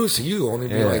 Oh, kudos to you. Only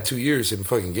been like 2 years and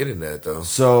fucking getting that, though.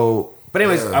 So, but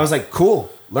anyways, I was like, cool.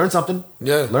 learn something.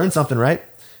 Yeah. Learn something, right?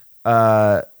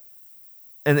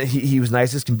 And he was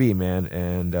nice as can be, man.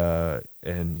 And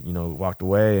you know, walked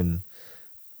away. And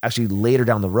actually later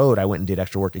down the road, I went and did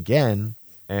extra work again,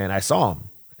 and I saw him.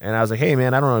 And I was like, hey,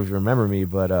 man, I don't know if you remember me,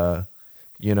 but,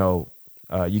 you know,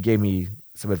 you gave me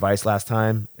some advice last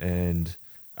time, and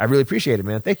I really appreciate it,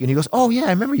 man. Thank you. And he goes, oh, yeah, I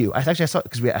remember you. I saw,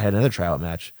 because I had another tryout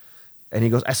match. And he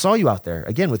goes, I saw you out there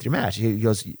again with your match. He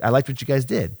goes, I liked what you guys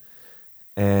did.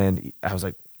 And I was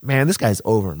like, man, this guy's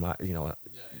over.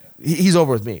 He's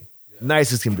over with me.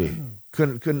 Nice as can be.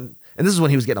 Couldn't. And this is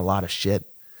when he was getting a lot of shit.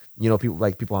 You know,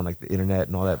 people on like the internet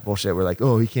and all that bullshit were like,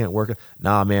 oh, he can't work.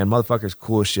 Nah, man, motherfucker's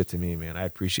cool as shit to me, man. I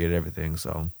appreciated everything.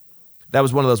 So that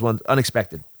was one of those ones,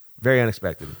 unexpected, very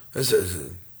unexpected. It's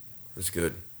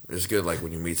good. It's good, like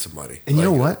when you meet somebody. And you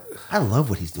know what? I love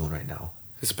what he's doing right now.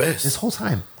 It's best. This whole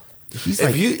time. He's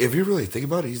if you really think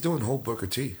about it, he's doing whole Booker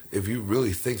T. If you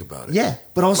really think about it. Yeah,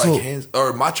 but also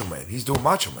or Macho Man. He's doing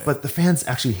Macho Man. But the fans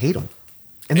actually hate him.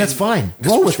 And that's fine.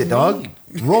 Roll with it, dog.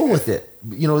 Roll with it.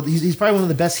 You know, he's probably one of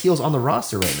the best heels on the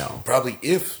roster right now. Probably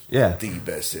the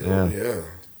best heel. Yeah.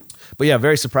 But yeah,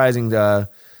 very surprising. You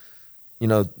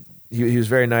know, he was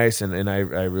very nice, and I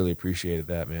really appreciated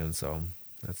that, man. So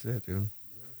that's it, dude.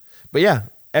 But yeah,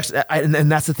 actually,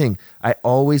 and that's the thing. I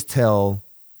always tell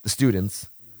the students,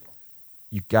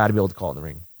 you got to be able to call it in the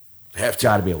ring. Have to.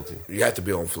 Got to be able to. You have to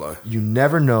be on fly. You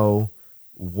never know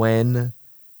when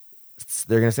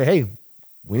they're going to say, hey,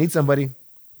 we need somebody.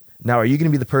 Now, are you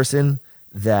going to be the person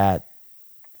that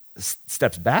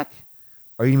steps back?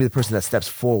 Or are you going to be the person that steps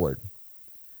forward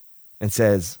and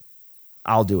says,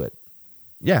 I'll do it?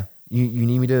 Yeah, you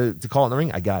need me to call it in the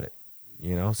ring? I got it.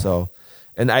 You know, so,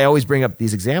 and I always bring up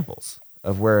these examples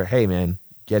of where, hey, man,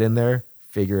 get in there,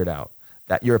 figure it out.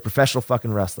 That you're a professional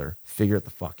fucking wrestler, figure it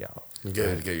the fuck out.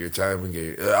 Get your time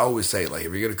and I always say, like,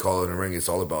 if you're going to call it in the ring, it's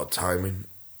all about timing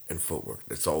and footwork.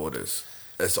 That's all it is.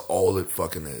 That's all it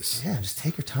fucking is. Yeah, just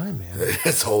take your time, man.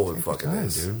 That's all it fucking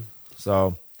is. Dude.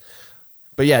 So,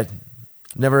 but yeah,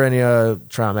 never any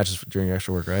tryout matches during your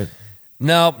extra work, right?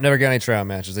 Nope, never got any tryout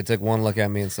matches. They took one look at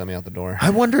me and sent me out the door. I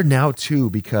wonder now,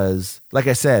 too, because, like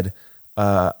I said,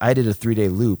 I did a 3-day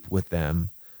loop with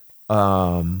them.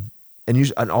 And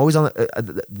usually, and always on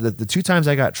the 2 times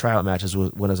I got tryout matches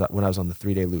was when I was on the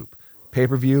 3-day loop.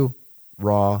 Pay-per-view,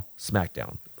 Raw,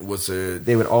 SmackDown. Was it?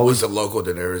 They would always was it local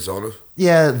in Arizona?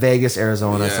 Yeah, Vegas,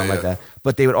 Arizona, something like that.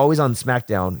 But they would always on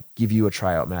SmackDown give you a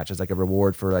tryout match as like a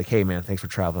reward for like, hey man, thanks for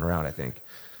traveling around. I think.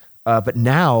 But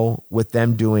now with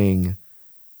them doing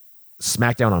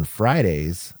SmackDown on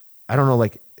Fridays, I don't know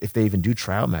like if they even do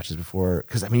tryout matches before,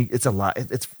 because I mean it's a lot.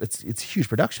 It's a huge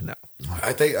production now.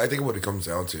 I think what it comes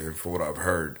down to, for what I've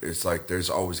heard, is like there's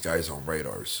always guys on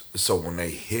radars. So when they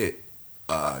hit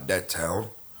that town,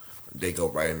 they go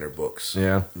right in their books.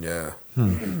 Yeah. Yeah.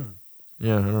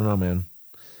 Yeah, I don't know, man.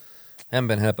 Haven't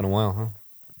been hip in a while, huh?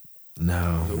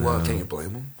 No. Well, can you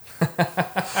blame them? You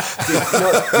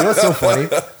know what's so funny?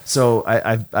 So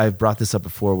I've brought this up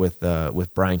before with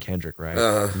Brian Kendrick,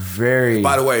 right? Very.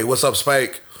 By the way, what's up,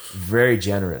 Spike? Very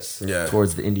generous. Yeah.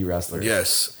 Towards the indie wrestlers.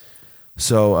 Yes.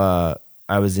 So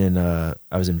I was in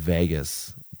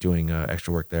Vegas doing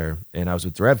extra work there, and I was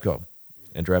with Derevko,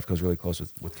 and Derevko's really close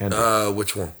with Kendrick.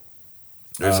 Which one?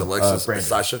 There's Alexis, Brandon.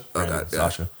 Sasha. Brandon,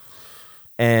 Sasha.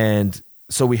 And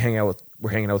so we're hanging out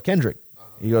with Kendrick.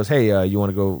 He goes, hey, you want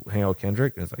to go hang out with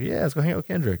Kendrick? And it's like, yeah, let's go hang out with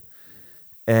Kendrick.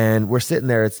 And we're sitting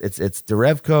there. It's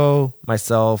Derevko,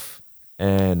 myself,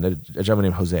 and a gentleman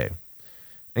named Jose.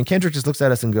 And Kendrick just looks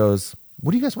at us and goes,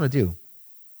 what do you guys want to do?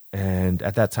 And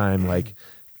at that time, like,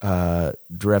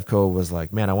 Derevko was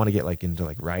like, man, I want to get like into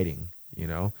like writing, you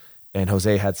know? And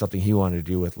Jose had something he wanted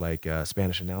to do with like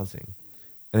Spanish announcing.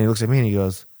 And he looks at me and he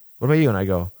goes, what about you? And I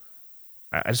go,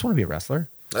 I just want to be a wrestler.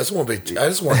 I just want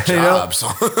jobs.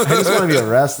 I just want to be a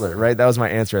wrestler, right? That was my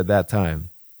answer at that time.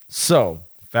 So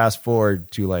fast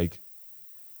forward to like,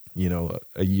 you know,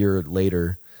 a year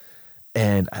later.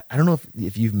 And I don't know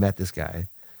if you've met this guy,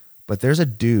 but there's a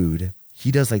dude,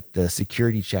 he does like the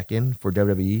security check-in for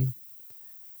WWE.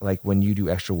 Like when you do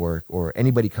extra work or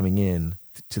anybody coming in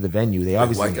to the venue, they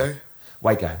obviously... White guy?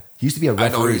 White guy. He used to be a referee. I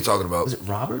know who you're talking about. Was it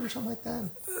Robert or something like that?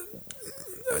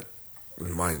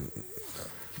 Mine.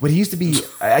 But he used to be,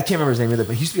 I can't remember his name either,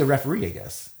 but he used to be a referee, I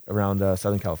guess, around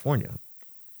Southern California.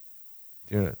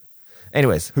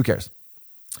 Anyways, who cares?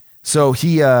 So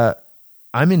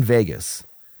I'm in Vegas,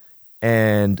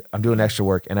 and I'm doing extra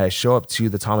work, and I show up to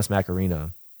the Thomas Mack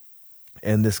Arena,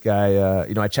 and this guy,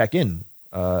 I check in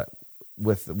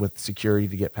with security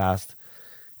to get past,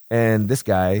 and this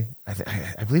guy,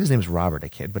 I believe his name is Robert,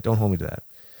 but don't hold me to that.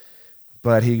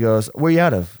 But he goes, where are you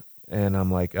out of? And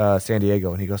I'm like, San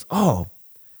Diego. And he goes, oh,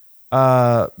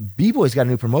 B-Boy's got a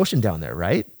new promotion down there,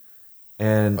 right?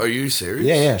 And Are you serious?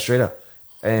 yeah, straight up.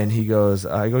 And he goes,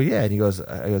 I go, yeah. And he goes,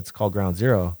 it's called Ground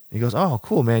Zero. And he goes, oh,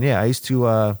 cool, man. Yeah, I used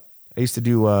to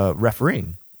do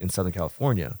refereeing in Southern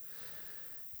California.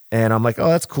 And I'm like, oh,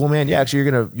 that's cool, man. Yeah, actually,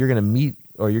 you're gonna meet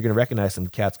or you're gonna recognize some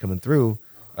cats coming through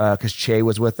because Che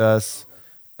was with us,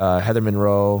 Heather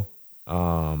Monroe,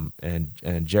 and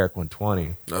Jarek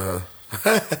 120.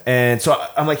 And so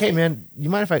I'm like, hey, man, you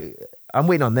mind if I'm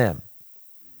waiting on them.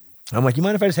 I'm like, you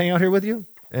mind if I just hang out here with you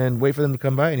and wait for them to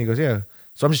come by? And he goes, yeah.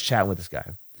 So I'm just chatting with this guy.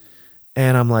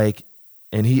 And I'm like,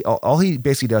 and all he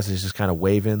basically does is just kind of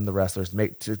wave in the wrestlers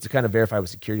to kind of verify with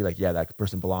security, like, yeah, that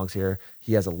person belongs here.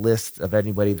 He has a list of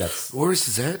anybody that's. Where is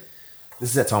this at?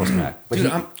 This is at Thomas Mack. But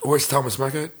Dude, where's Thomas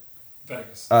Mack at?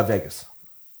 Vegas. Vegas.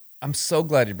 I'm so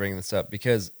glad you're bringing this up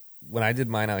because when I did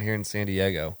mine out here in San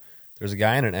Diego, there was a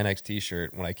guy in an NXT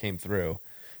shirt when I came through.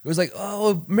 It was like,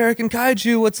 oh, American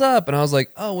Kaiju, what's up? And I was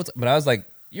like, oh, what's up? But I was like,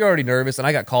 you're already nervous. And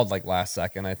I got called like last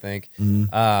second, I think.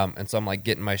 Mm-hmm. And so I'm like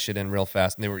getting my shit in real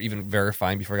fast. And they were even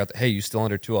verifying before I got hey, you still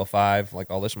under 205? Like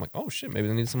all this. I'm like, oh, shit, maybe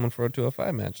they need someone for a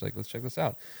 205 match. Like, let's check this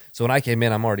out. So when I came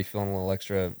in, I'm already feeling a little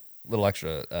extra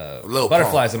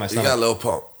butterflies in my stomach. You got a little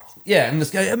pump. Yeah, and this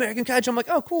guy, American Kaiju, I'm like,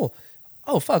 oh, cool.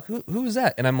 Oh, fuck, who is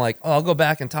that? And I'm like, oh, I'll go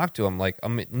back and talk to him. Like,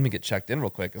 let me get checked in real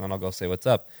quick, and then I'll go say what's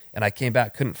up. And I came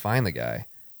back, couldn't find the guy.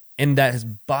 And that has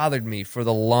bothered me for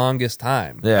the longest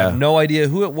time. Yeah. I have no idea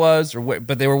who it was,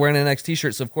 but they were wearing an NXT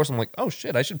shirt, so of course I'm like, oh,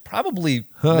 shit, I should probably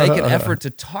make an effort to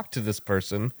talk to this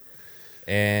person.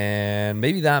 And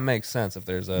maybe that makes sense if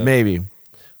there's a... Maybe.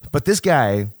 But this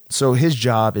guy, so his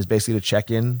job is basically to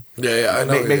check in. Yeah, I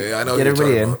know. I know. Get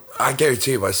everybody in. I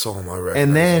guarantee if I saw him, I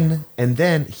reckon. And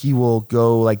then he will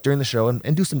go like during the show and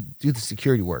do the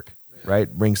security work, right?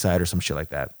 Ringside or some shit like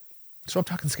that. So I'm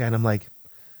talking to this guy and I'm like,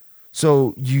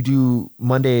 so you do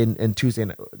Monday and Tuesday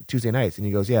nights? And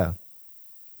he goes, yeah.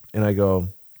 And I go,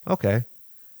 okay. And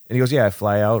he goes, yeah, I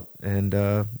fly out and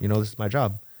this is my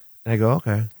job. And I go,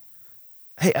 okay.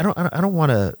 Hey, I don't want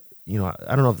to. I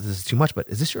don't know if this is too much, but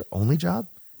is this your only job?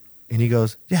 And he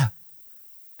goes, yeah.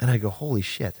 And I go, holy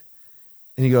shit.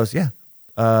 And he goes, yeah.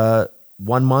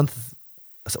 1 month,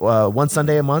 one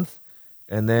Sunday a month,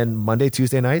 and then Monday,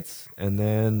 Tuesday nights, and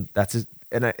then that's it.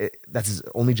 And that's his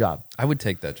only job. I would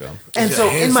take that job. And so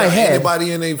in my head,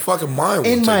 anybody in their fucking mind.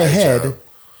 In my head,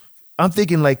 I'm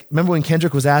thinking like, remember when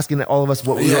Kendrick was asking all of us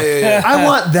what we? Yeah. I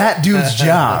want that dude's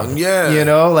job.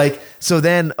 Yeah, So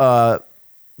then.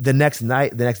 The next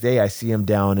day, I see him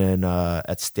down in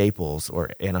at Staples or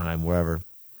Anaheim, wherever.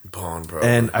 Pawn, bro.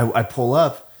 And I pull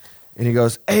up, and he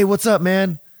goes, "Hey, what's up,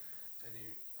 man?"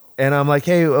 And I'm like,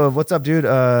 "Hey, what's up, dude?"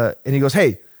 And he goes,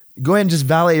 "Hey, go ahead and just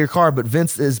valet your car, but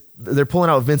they're pulling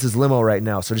out Vince's limo right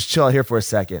now, so just chill out here for a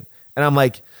second." And I'm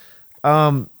like, "You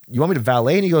want me to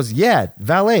valet?" And he goes, "Yeah,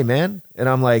 valet, man." And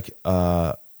I'm like,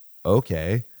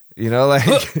 "Okay,"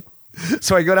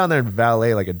 So I go down there and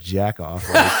valet like a jack off,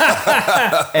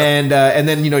 and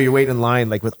then you're waiting in line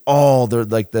like with all the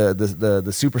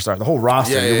superstars, the whole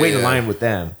roster. You're waiting in line with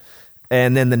them,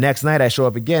 and then the next night I show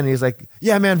up again, and he's like,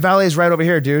 "Yeah, man, valet's right over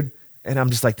here, dude." And I'm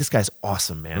just like, "This guy's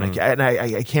awesome, man." I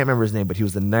can't remember his name, but he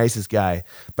was the nicest guy.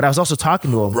 But I was also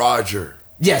talking to him, Roger.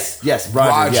 Yes,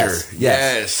 Roger.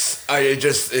 Yes.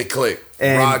 It clicked.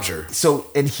 And Roger. So,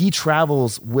 and he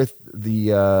travels with the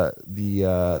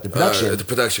production. The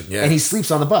production, yeah. And he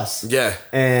sleeps on the bus. Yeah.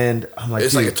 And I'm like,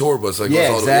 it's dude, like a tour bus. Like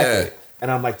yeah, exactly.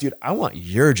 And I'm like, dude, I want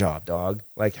your job, dog.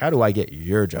 Like, how do I get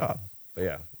your job? But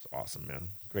yeah, it's awesome, man.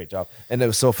 Great job. And it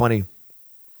was so funny.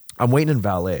 I'm waiting in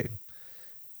valet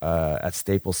at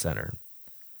Staples Center.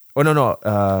 Oh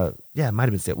no. Yeah, it might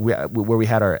have been Staples. Where we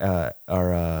had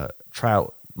our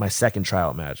tryout, my second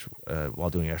tryout match while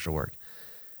doing extra work.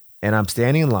 And I'm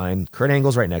standing in line. Kurt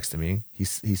Angle's right next to me.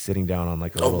 He's sitting down on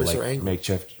like a little like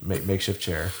makeshift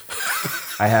chair.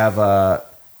 I have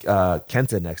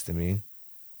Kenta next to me,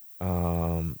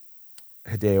 Hideo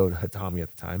Hitami at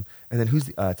the time, and then who's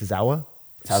Tozawa?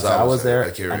 Tozawa's there,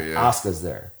 and Asuka's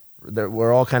there.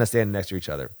 We're all kind of standing next to each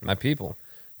other. My people.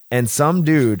 And some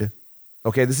dude.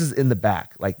 Okay, this is in the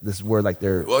back. Like this is where like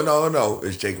they're. Well, no,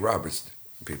 it's Jake Roberts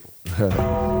people.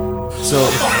 So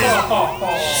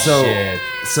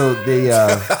they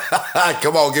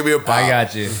come on, give me a pop. I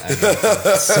got you.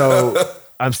 So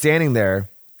I'm standing there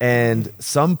and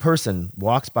some person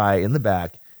walks by in the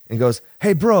back and goes,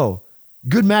 "Hey bro,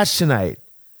 good match tonight."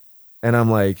 And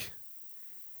I'm like,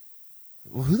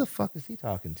 well, who the fuck is he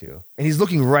talking to? And he's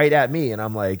looking right at me and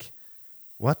I'm like,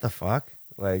 what the fuck?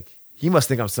 Like, he must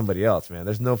think I'm somebody else, man.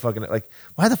 There's no fucking, like,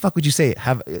 why the fuck would you say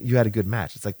you had a good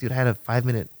match? It's like, dude, I had a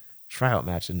 5-minute tryout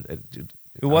match. And dude,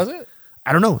 who was it?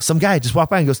 I don't know. Some guy just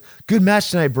walked by and goes, "Good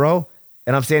match tonight, bro."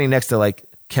 And I'm standing next to like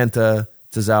Kenta,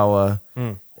 Tozawa,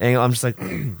 and I'm just like,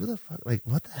 who the fuck? Like,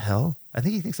 what the hell? I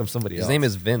think he thinks I'm somebody else. His name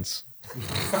is Vince.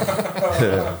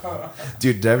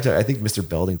 Dude, did I ever tell you? I think Mr.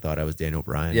 Belding thought I was Daniel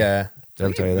Bryan. Yeah. Did I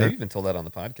ever tell you that? You even told that on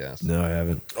the podcast. No, I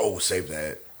haven't. Oh, save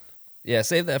that. Yeah,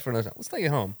 save that for another time. Let's take it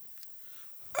home.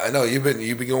 I know you've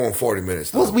been going 40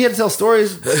 minutes. Well, we had to tell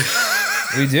stories.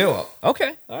 We do.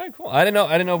 Okay. All right, cool. I didn't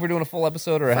know if we're doing a full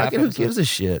episode or a half Fucking who episode. gives a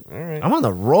shit? All right. I'm on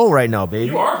the roll right now, baby.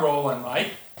 You are rolling,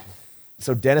 Mike.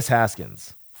 So Dennis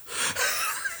Haskins.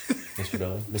 Mr.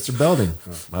 Belding. Mr. Belding,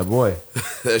 my boy.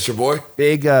 That's your boy?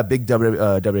 Big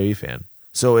WWE fan.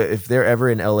 So if they're ever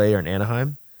in LA or in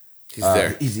Anaheim, He's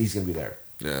there. He's going to be there.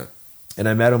 Yeah. And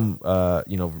I met him,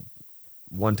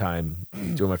 one time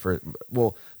doing my first.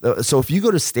 Well, so if you go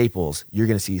to Staples, you're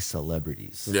going to see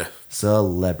celebrities. Yeah.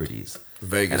 Celebrities.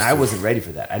 Vegas. And I too. wasn't ready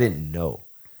for that. I didn't know.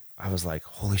 I was like,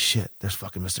 holy shit, there's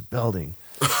fucking Mr. Belding.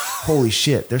 Holy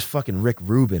shit, there's fucking Rick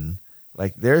Rubin.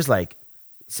 Like, there's like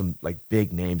some like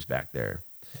big names back there.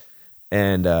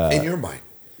 And in your mind.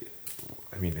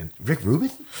 I mean, Rick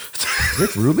Rubin?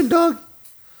 Rick Rubin, dog?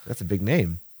 That's a big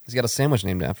name. He's got a sandwich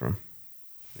named after him.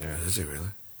 Yeah. Is it really?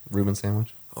 Reuben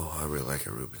sandwich. Oh, I really like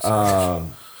it, Ruben.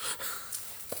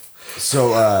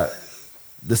 So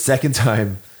the second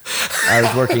time I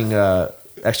was working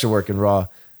extra work in Raw,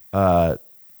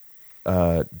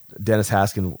 Dennis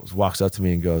Haskins walks up to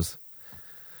me and goes,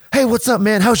 "Hey, what's up,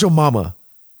 man? How's your mama?"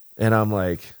 And I'm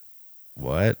like,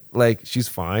 "What? Like, she's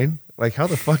fine? Like, how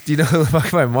the fuck do you know who the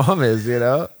fuck my mom is, you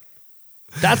know?"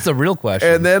 That's the real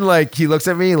question. And then, like, he looks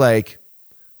at me like,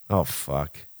 "Oh,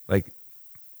 fuck. Like,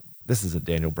 this isn't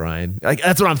Daniel Bryan." Like,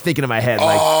 that's what I'm thinking in my head.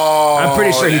 Like, I'm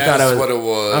pretty sure he thought I was. What it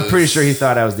was. I'm pretty sure he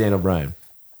thought I was Daniel Bryan.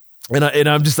 And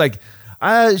I'm just like,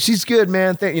 she's good,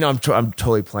 man. I'm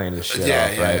totally playing this shit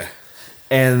off, right?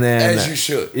 And then, As you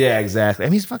should. Yeah, exactly. I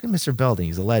mean, he's fucking Mr. Belding.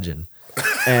 He's a legend.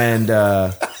 And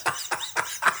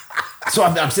so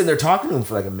I'm sitting there talking to him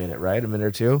for like a minute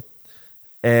or two.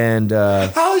 And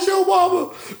How's your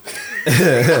mama?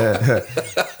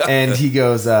 and he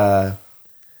goes,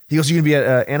 "You gonna be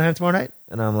at Anaheim tomorrow night?"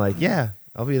 And I'm like, "Yeah,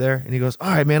 I'll be there." And he goes, "All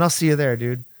right, man, I'll see you there,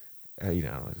 dude."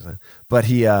 But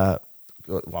he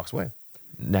walks away.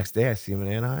 Next day, I see him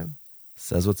in Anaheim.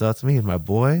 Says what's up to me. He's my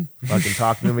boy. Fucking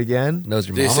talking to him again. Knows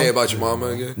your Did he mama. say about your mama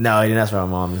again? No, he didn't ask about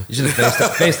my mom. You should have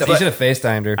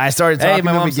FaceTimed her. I started Hey, talking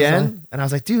my to him mom says again, and I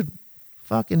was like, "Dude,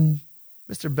 fucking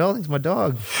Mr. Belding's my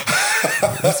dog."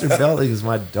 Mr. Belding is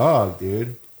my dog,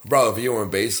 dude. Bro, if you were in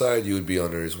Bayside, you would be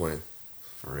under his wing.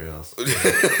 For real.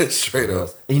 Straight up.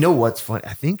 And you know what's funny?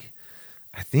 I think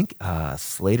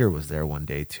Slater was there one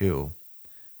day too.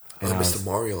 Oh, And I Mr. was-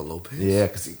 Mario Lopez. Yeah,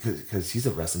 because he's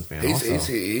a wrestling fan also.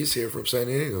 He's here from San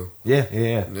Diego. Yeah.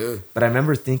 Yeah. But I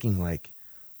remember thinking like,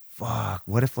 fuck,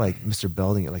 what if like Mr.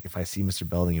 Belding, like if I see Mr.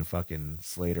 Belding and fucking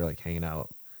Slater like hanging out.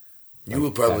 You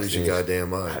would probably lose your backstage. goddamn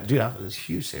mind. Dude, I was a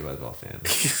huge Saved by the Bell fan.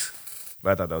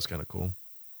 But I thought that was kind of cool.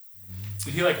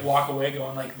 Did he like walk away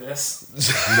going like this?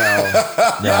 No.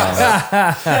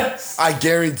 I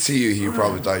guarantee you, he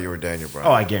probably thought you were Daniel Bryan.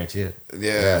 Oh, I guarantee it.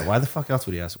 yeah. Why the fuck else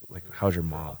would he ask, like, how's your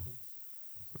mom?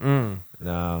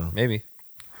 No. Maybe.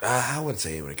 I wouldn't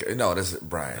say he would. No, that's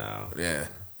Brian. No. Yeah,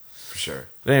 for sure.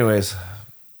 But anyways,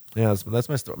 yeah, that's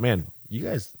my story. Man, you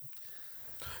guys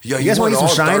Yo, You guys wanna went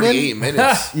get some all shine in? 38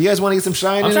 minutes. You guys want to get some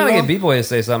shine? I'm in trying to at get all? B-Boy to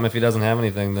say something. If he doesn't have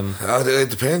anything, then It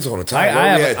depends on the I time.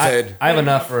 Where we have, at, Ted? I have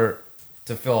enough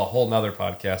to fill a whole nother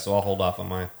podcast, so I'll hold off on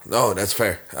mine. No, that's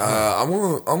fair. I'm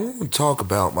gonna talk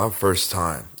about my first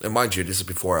time, and mind you, this is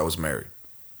before I was married.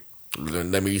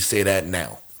 Let me say that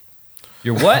now.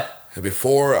 Your what?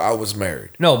 Before I was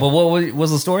married, No, but what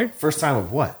was the story? First time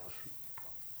of what?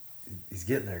 He's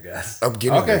getting there, guys. I'm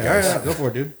getting there, guys. all right, go for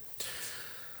it, dude.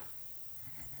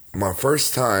 My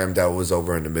first time that was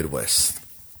over in the Midwest.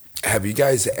 Have you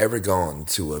guys ever gone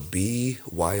to a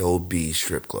BYOB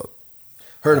strip club?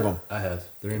 Heard of them. I have.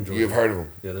 They're in Georgia. You've heard of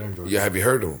them? Yeah, they're in Georgia. Yeah, have you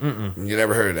heard of them? You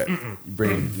never heard of that? You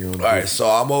bring your own. All right, so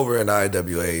I'm over in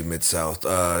IWA Mid South.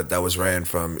 That was ran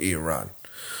from Iran,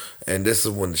 and this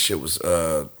is when the shit was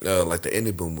like the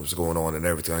indie boom was going on and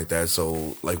everything like that.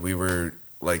 So like we were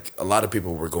like a lot of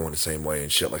people were going the same way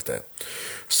and shit like that.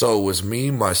 So it was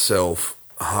me, myself,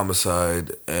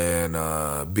 Homicide, and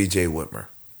BJ Whitmer.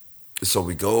 So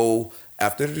we go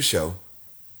after the show.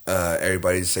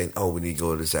 Everybody's saying, "Oh, we need to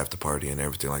go to this after party and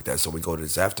everything like that." So we go to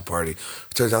this after party. It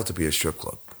turns out to be a strip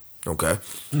club. Okay.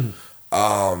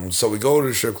 So we go to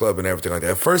the strip club and everything like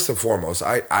that. First and foremost,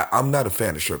 I'm not a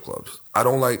fan of strip clubs. I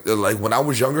don't like when I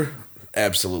was younger,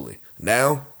 absolutely.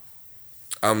 Now,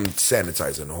 I'm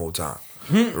sanitizing the whole time.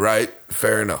 Right?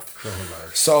 Fair enough.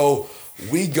 So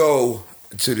we go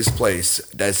to this place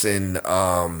that's in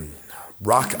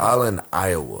Rock Island,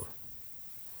 Iowa.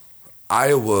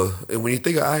 Iowa, and when you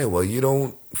think of Iowa, you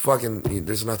don't fucking,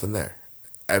 there's nothing there.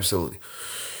 Absolutely.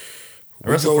 I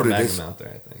wrestled for Magnum out there,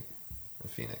 I think, in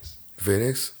Phoenix.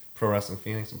 Phoenix? Pro Wrestling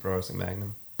Phoenix and Pro Wrestling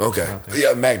Magnum. Okay.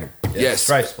 Yeah, Magnum. Yes.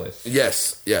 Stripes place.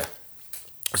 Yes, yeah.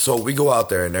 So we go out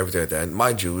there and everything like that. And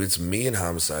mind you, it's me and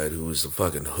Homicide, who's the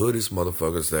fucking hoodest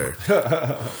motherfuckers there.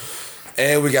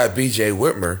 And we got BJ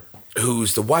Whitmer,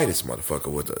 who's the whitest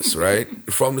motherfucker with us, right?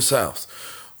 From the South.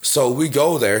 So we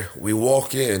go there, we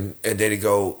walk in, and then they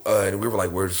go, and we were like,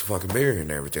 where's the fucking beer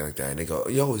and everything like that? And they go,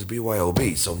 yo, it's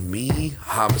BYOB. So me,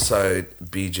 Homicide,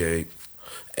 BJ,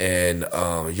 and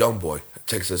Young Boy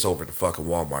takes us over to fucking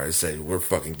Walmart and say, we're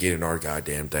fucking getting our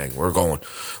goddamn thing. We're going.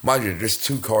 Mind you, there's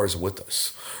 2 cars with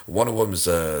us. One of them is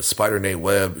Spider Nate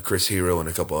Webb, Chris Hero, and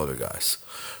a couple other guys.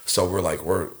 So we're like,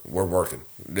 we're working.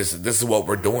 This is what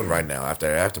we're doing right now after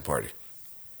the after party.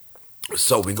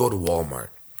 So we go to Walmart.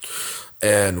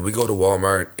 And we go to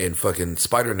Walmart and fucking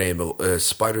Spider Nate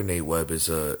Webb is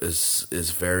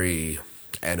very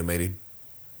animated.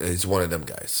 He's one of them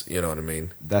guys. You know what I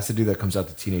mean? That's the dude that comes out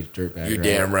the Teenage Dirtbag. You're right?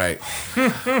 damn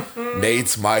right.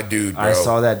 Nate's my dude, bro. I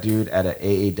saw that dude at an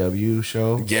AAW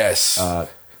show. Yes.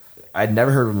 I'd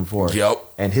never heard of him before. Yep.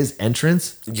 And his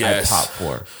entrance, yes, I popped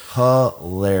for.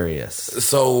 Hilarious.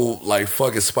 So like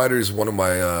fucking Spider is one of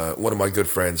my good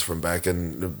friends from back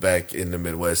in the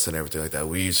Midwest and everything like that.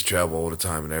 We used to travel all the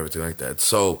time and everything like that.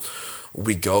 So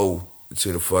we go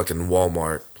to the fucking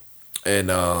Walmart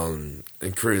and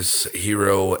Chris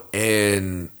Hero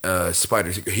and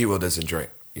Spider Hero doesn't drink.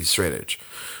 He's straight edge.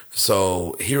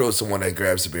 So Hero's the one that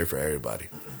grabs the beer for everybody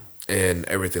and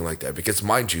everything like that. Because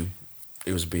mind you,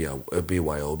 it was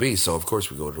BYOB, so of course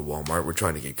we go to the Walmart. We're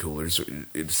trying to get coolers,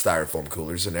 styrofoam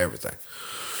coolers and everything.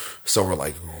 So we're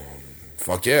like,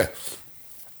 fuck yeah.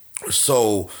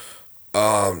 So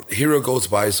Hero goes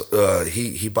buys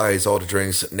he buys all the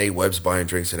drinks. Nate Webb's buying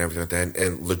drinks and everything like that.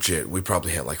 And legit, we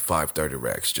probably had like 530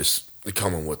 racks just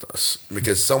coming with us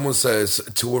because someone says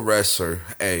to a wrestler,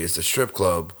 "Hey, it's a strip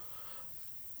club."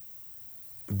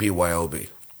 BYOB.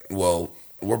 Well,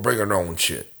 we're bringing our own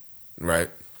shit,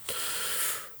 right?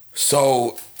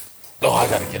 So, I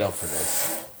gotta get up for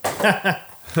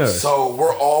this. So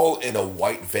we're all in a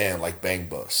white van, like Bang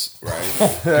Bus,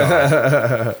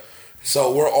 right?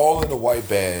 So we're all in a white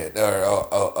van,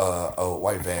 a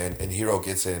white van, and Hero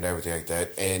gets in and everything like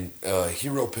that. And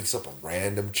Hero picks up a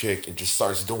random chick and just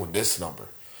starts doing this number.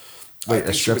 Wait,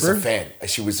 a stripper? She was a fan.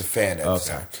 She was a fan at the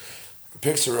time.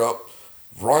 Picks her up,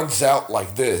 runs out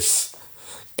like this,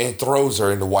 and throws her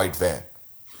in the white van.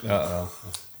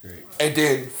 Great. And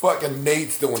then fucking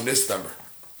Nate's doing this number.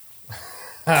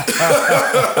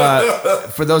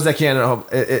 For those that can't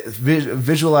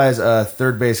visualize a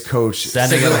third base coach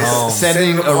sending him home,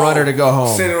 sending a runner to go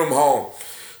home, sending him home.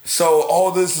 So all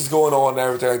this is going on and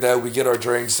everything like that. We get our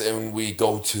drinks and we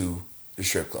go to the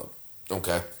strip club.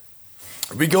 Okay,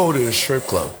 we go to the strip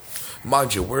club.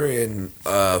 Mind you, we're in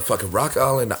fucking Rock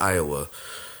Island, Iowa,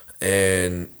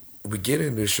 and we get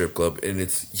into the strip club and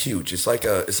it's huge. It's like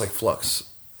Flux.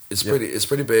 It's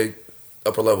pretty big,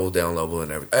 upper level, down level, and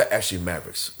everything. Actually,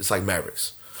 Mavericks. It's like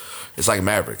Mavericks. It's like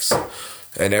Mavericks,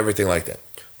 and everything like that.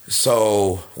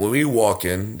 So when we walk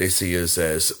in, they see us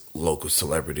as local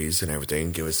celebrities and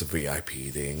everything, give us the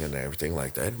VIP thing and everything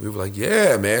like that. We were like,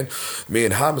 yeah, man. Me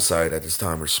and Homicide at this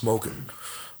time were smoking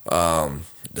the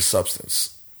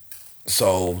substance.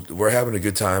 So we're having a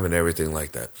good time and everything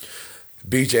like that.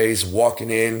 BJ's walking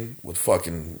in with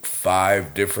fucking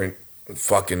 5 different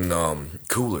fucking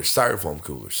coolers, styrofoam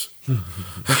coolers.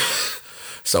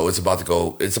 So it's about to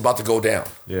go down.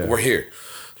 Yeah. We're here.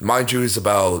 Mind you, it's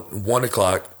about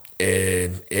 1:00,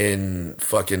 and in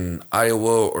fucking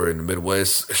Iowa or in the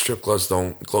Midwest, strip clubs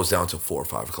don't close down till 4 or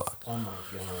 5 o'clock. Oh my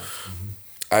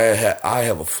god. I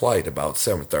have a flight about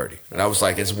 7:30, and I was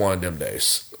like, it's one of them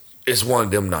days. It's one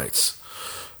of them nights.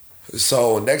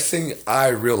 So next thing I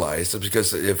realized,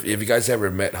 because if you guys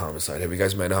ever met Homicide, have you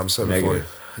guys met Homicide before?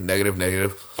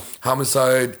 Negative.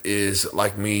 Homicide is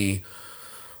like me,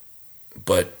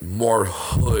 but more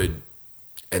hood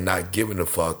and not giving a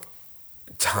fuck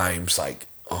times like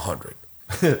 100.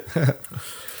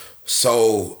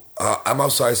 So I'm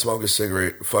outside smoking a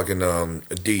cigarette. Fucking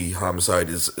D Homicide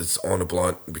is on the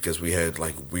blunt because we had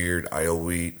like weird Iowa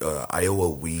weed. Iowa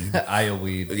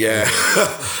weed. Yeah,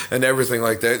 and everything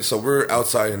like that. So we're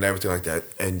outside and everything like that.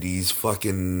 And these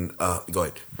fucking go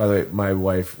ahead. By the way, my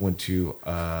wife went to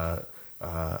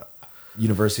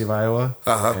University of Iowa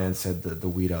and said the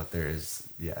weed out there is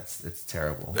it's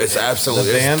terrible. It's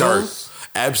absolutely The it's dirt. Vandals?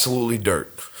 Absolutely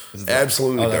dirt.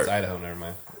 Absolutely Oh, dirt. that's Idaho. Never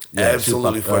mind.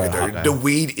 Absolutely super, fucking dirty. hot The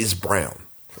weed is brown.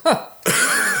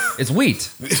 It's wheat.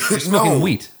 You're smoking No.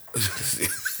 wheat.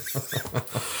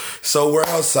 So we're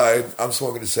outside. I'm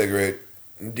smoking a cigarette.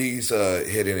 D's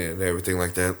hitting it and everything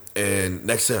like that. And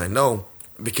next thing I know,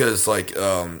 because like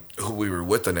who we were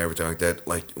with and everything like that,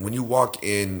 like when you walk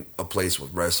in a place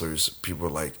with wrestlers, people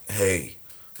are like, "Hey,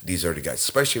 these are the guys."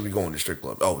 Especially if we go in the strip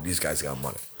club. Oh, these guys got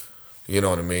money. You know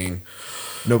what I mean?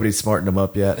 Nobody's smartened them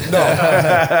up yet.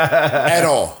 At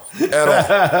all.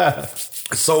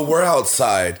 So we're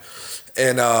outside,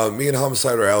 and me and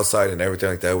Homicide are outside and everything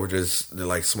like that. We're just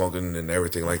like smoking and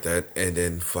everything like that. And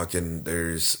then fucking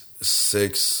there's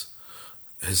 6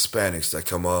 Hispanics that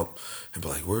come up and be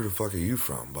like, "Where the fuck are you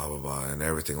from?" Blah, blah, blah, and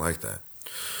everything like that.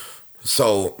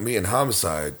 So me and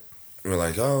Homicide were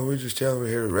like, "Oh, we're just chilling, we're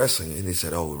here wrestling." And he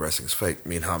said, "Oh, wrestling's fake."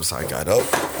 Me and Homicide got up.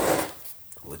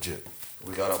 Legit.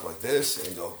 We got up like this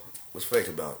and go, "What's fake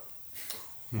about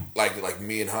it?" Like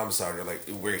me and Homicide are like,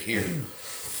 we're here.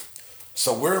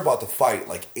 So we're about to fight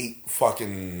like 8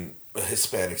 fucking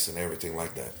Hispanics and everything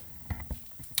like that.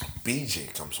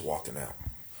 BJ comes walking out.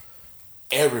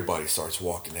 Everybody starts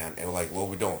walking out and we're like, "What are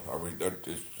we doing?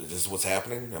 Is this what's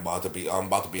happening? I'm about to be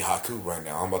Haku right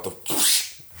now. I'm about to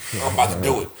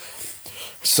do it."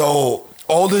 So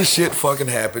all this shit fucking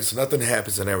happens. Nothing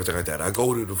happens and everything like that. I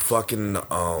go to the fucking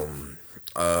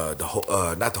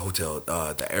not the hotel,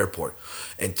 the airport,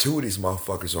 and 2 of these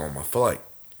motherfuckers are on my flight.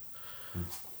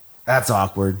 That's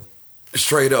awkward.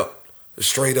 Straight up,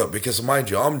 because mind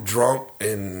you, I'm drunk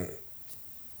in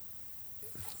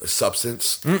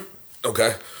substance,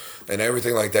 okay, and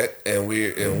everything like that, and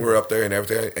we're up there and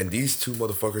everything, and these 2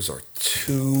 motherfuckers are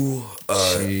 2.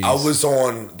 I was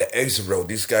on the exit row.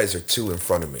 These guys are 2 in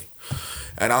front of me,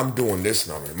 and I'm doing this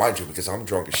number, mind you, because I'm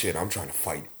drunk as shit. I'm trying to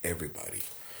fight everybody,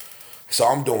 so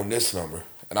I'm doing this number.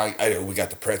 And we got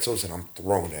the pretzels, and I'm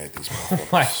throwing it at these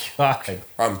motherfuckers. Oh my God.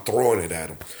 I'm throwing it at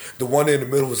them. The one in the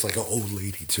middle was like an old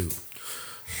lady, too.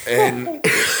 And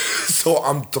so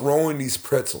I'm throwing these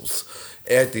pretzels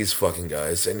at these fucking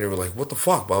guys, and they were like, "What the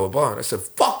fuck, blah, blah, blah." And I said,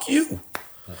 "Fuck you."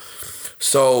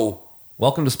 So...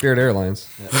 Welcome to Spirit Airlines.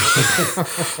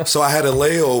 So I had a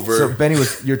layover. So Benny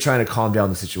you're trying to calm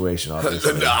down the situation,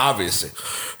 obviously. Obviously.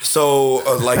 So,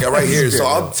 like right here, so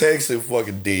I'm texting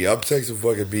fucking D, I'm texting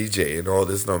fucking BJ and all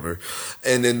this number.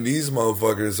 And then these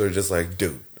motherfuckers are just like,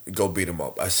 "Dude, go beat him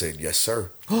up." I said, "Yes,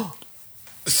 sir."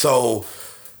 So,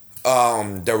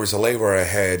 there was a layover I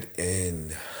had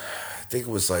in, I think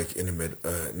it was like in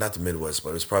the not the Midwest,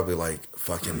 but it was probably like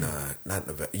fucking, not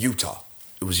Nevada, Utah.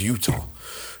 It was Utah.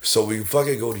 So we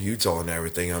fucking go to Utah and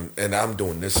everything, and I'm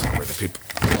doing this for the people.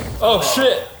 Oh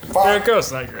shit! There it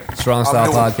goes. Not great. Strong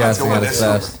style podcasting at its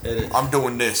best. I'm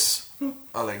doing this.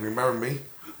 I'm like, remember me?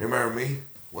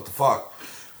 What the fuck?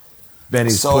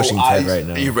 Benny's pushing Ted right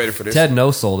now. Are you ready for this? Ted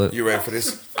no-sold it. You ready for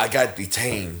this? I got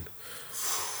detained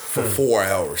for 4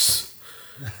 hours.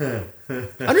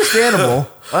 Understandable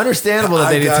that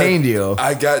they detained you.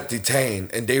 I got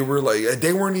detained, and they were like,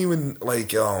 they weren't even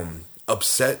like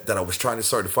upset that I was trying to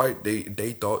start a fight.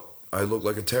 They thought I looked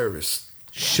like a terrorist.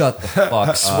 Shut the fuck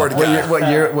up. Swear to God.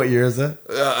 What year is that?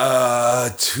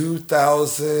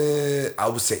 2000. I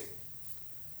would say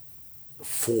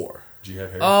 4. Do you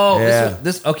have hair? Oh, Yeah.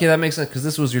 this okay, that makes sense because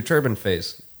this was your turban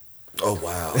phase. Oh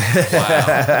wow! You and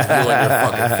your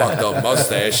fucking fucked up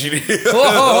mustache.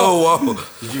 Oh whoa!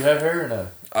 Did you have hair or no?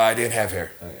 I didn't have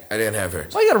hair. Okay. I didn't have hair.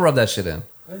 Why you gotta rub that shit in?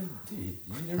 Dude, you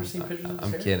never seen pictures of this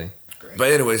I'm hair? kidding.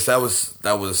 But anyways, that was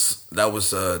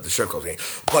the strip club game.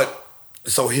 But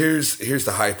so here's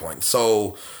the high point.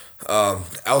 So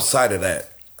outside of that,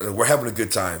 we're having a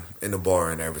good time in the bar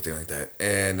and everything like that.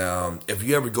 And if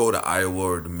you ever go to Iowa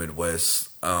or the Midwest,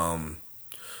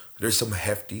 there's some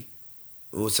hefty,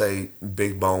 we'll say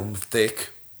big bone, thick,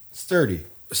 Sturdy.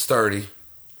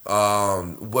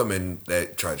 women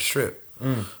that try to strip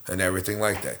and everything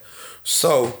like that.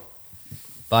 So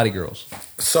Body girls.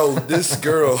 So this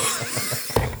girl,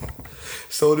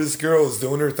 is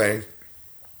doing her thing.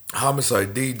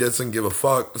 Homicide D doesn't give a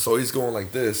fuck, so he's going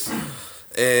like this,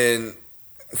 and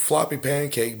floppy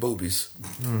pancake boobies.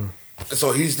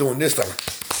 So he's doing this thing,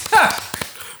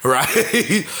 right?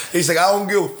 He's like, "I don't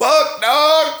give a fuck,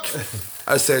 dog."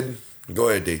 I said, "Go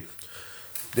ahead, D."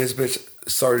 This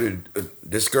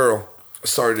girl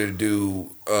started to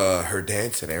do her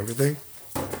dance and everything.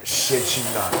 Shit, you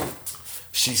not.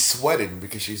 She's sweating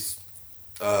because she's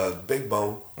big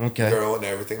bone girl and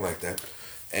everything like that.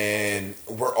 And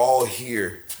we're all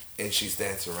here, and she's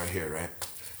dancing right here, right?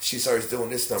 She starts doing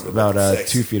this number. About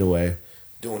 2 feet away.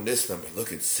 Doing this number,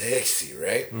 looking sexy,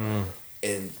 right?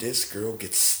 And this girl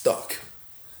gets stuck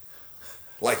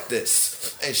like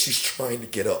this, and she's trying to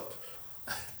get up.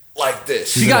 like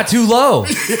this. She got too low.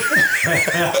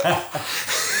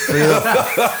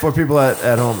 For people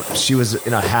at home, she was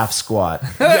in a half squat.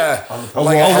 Yeah, A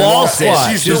wall squat.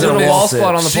 She's She was doing in a this. wall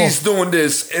squat on the pole. She's doing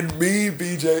this, and me,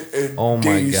 BJ, and Oh my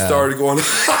D God. started going.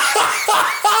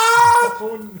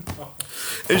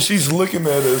 And she's looking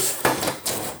at us,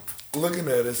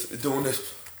 doing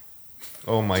this.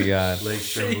 Oh my god. Leg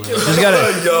trembling. She's got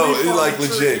Yo, it's like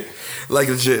legit.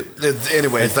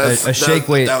 Anyways, a shake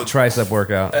weight that- tricep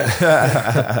workout.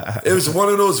 It was one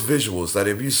of those visuals that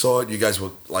if you saw it, you guys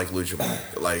would like lose your mind.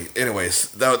 Like,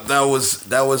 anyways, that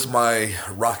was my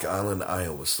Rock Island,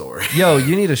 Iowa story. Yo,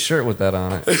 you need a shirt with that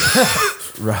on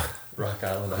it. Rock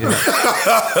Island.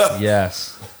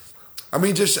 Yes. I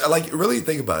mean, just like really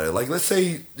think about it. Like, let's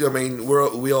say, I mean,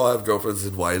 we all have girlfriends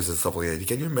and wives and stuff like that.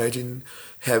 Can you imagine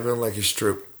having like a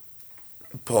strip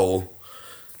pole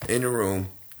in your room,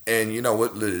 and you know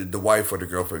what the wife or the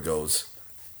girlfriend goes,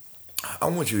 "I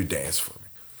want you to dance for me."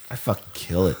 I fucking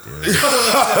kill it, dude.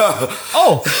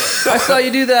 Oh, I saw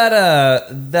you do that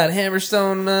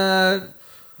Hammerstone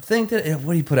thing.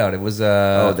 What do you put out? It was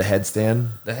The headstand,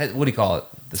 the head. What do you call it?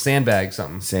 The sandbag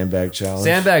something. sandbag challenge.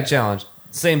 Sandbag challenge.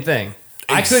 Same thing.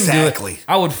 I couldn't do Exactly. it.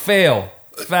 I would fail.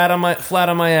 Flat on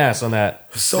my ass on that.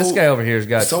 So- this guy over here's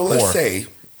got So 4. let's say,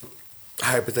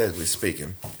 hypothetically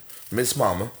speaking, Miss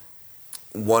Mama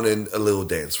wanted a little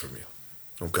dance from you.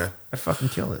 Okay, I fucking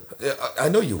kill it. Yeah, I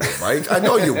know you would, Mike. I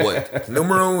know you would.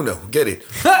 Numero uno, get it.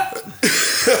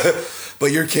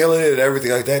 But you're killing it and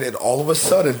everything like that, and all of a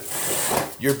sudden,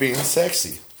 you're being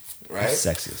sexy, right?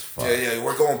 Sexy as fuck. Yeah,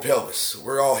 we're going pelvis.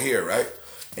 We're all here, right?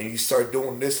 And you start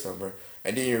doing this number,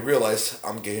 and then you realize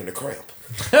I'm getting a cramp.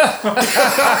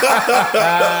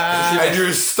 And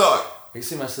you're stuck. I can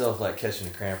see myself like catching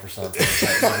a cramp or something.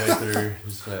 Like midway through,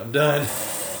 just like, I'm done.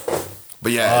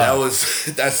 But yeah,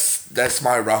 that's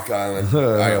my Rock Island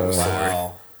Iowa story.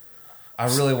 Wow. I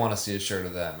really want to see a shirt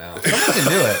of that now. Someone can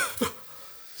do it.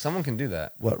 Someone can do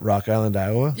that. What, Rock Island,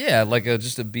 Iowa? Yeah, like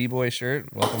just a b-boy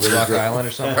shirt. Welcome to Rock Island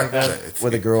or something like that.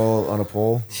 With a girl on a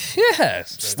pole?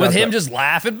 Yes, with him just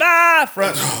laughing. Bah,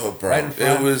 front. Oh, bro, Right in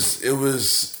front. it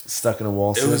was Stuck in a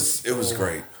wall. it was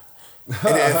great. And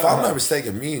if I'm not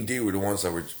mistaken, me and D were the ones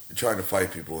that were trying to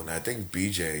fight people, and I think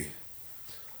BJ.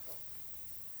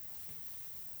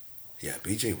 Yeah,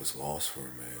 BJ was lost for a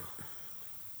minute.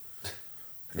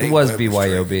 It was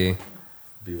BYOB.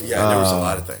 Yeah, there was a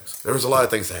lot of things. There was a lot of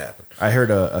things that happened. I heard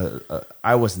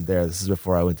I wasn't there. This is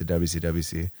before I went to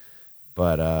WCWC,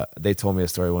 but they told me a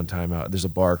story one time. There's a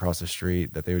bar across the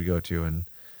street that they would go to, and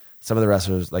some of the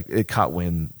wrestlers, like, it caught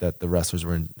wind that the wrestlers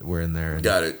were in there. And,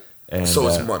 Got it. And, So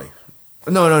it's money.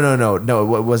 No.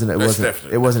 It wasn't.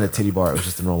 Definitely- It wasn't a titty bar. It was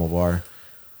just a normal bar,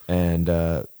 and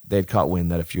they'd caught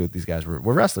wind that a few of these guys were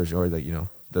wrestlers, or like, you know,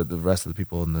 the rest of the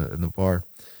people in the bar,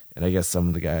 and I guess some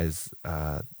of the guys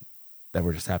that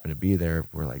were just happened to be there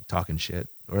were like talking shit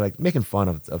or like making fun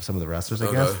of some of the wrestlers, I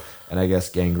guess. And I guess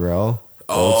Gangrel,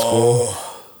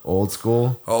 old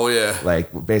school, Oh yeah. like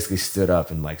basically stood up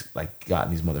and like got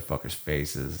in these motherfuckers'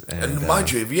 faces. And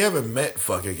mind you, if you haven't met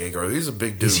fucking Gangrel, he's a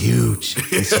big dude. he's huge.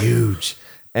 He's huge.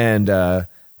 And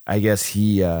I guess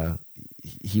he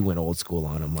went old school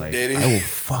on him. Like, Did he? I will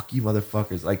fuck you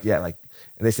motherfuckers. Like, yeah, like,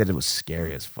 and they said it was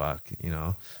scary as fuck, you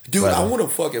know? Dude, But, I want to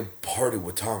fucking party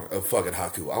with fucking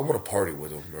Haku. I want to party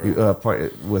with him, bro.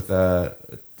 with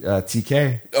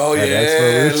TK. Oh, at yeah,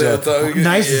 Expo Lucha. little thug,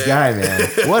 Nicest yeah. guy,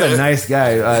 man. What a nice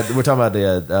guy. We're talking about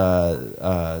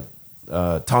the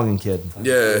Tongan kid.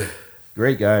 Yeah.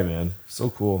 Great guy, man. So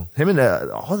cool. Him and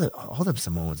all the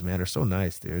Samoans, man, are so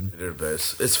nice, dude. They're the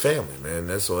best. It's family, man.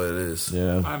 That's what it is.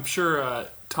 Yeah. I'm sure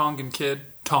Tongan,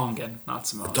 not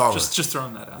Samoan. Tongan. Just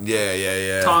throwing that out.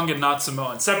 Yeah. Tongan, not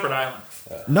Samoan. Separate island.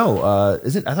 No,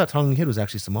 isn't I thought Tongan kid was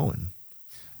actually Samoan.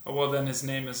 Oh, well, then his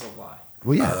name is a lie.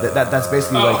 Well, yeah, that's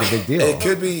basically like the big deal. It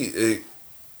could be.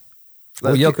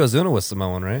 Well, Yokozuna was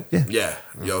Samoan, right? Yeah,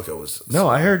 Yoko was. No,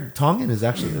 I heard Tongan is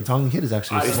actually the Tongan kid is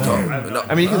actually It's Samoan. Tongan. No.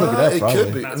 I mean, you can look it up. It Probably.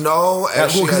 could be. No,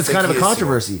 actually, because I it's think kind of a he is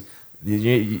controversy.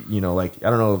 You know, like I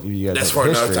don't know if you guys That's have for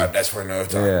another history, time. That's for another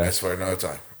time. Yeah. That's for another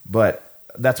time. but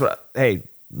that's what. Hey,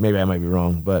 maybe I might be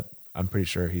wrong, but I'm pretty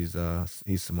sure he's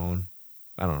Samoan.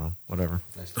 I don't know. Whatever.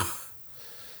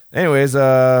 Anyways,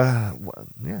 yeah, I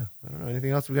don't know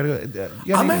anything else we gotta go. You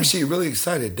got I'm anything? actually really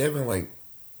excited. Devin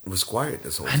was quiet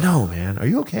this whole I time. know, man. Are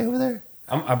you okay over there?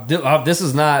 This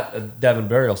is not a Devin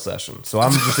burial session, so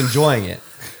I'm just enjoying it.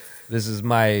 This is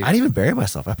my I didn't even bury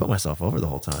myself. I put myself over the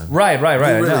whole time. right. You I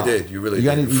really know. did. You really You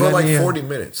got did. any- you For got like any, 40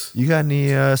 minutes. You got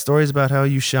any stories about how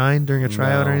you shined during a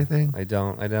tryout or No, anything? I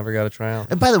don't. I never got a tryout.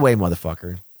 And by the way,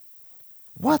 motherfucker,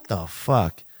 what the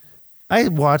fuck? I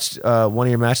watched one of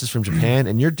your matches from Japan,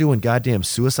 and you're doing goddamn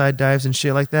suicide dives and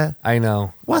shit like that. I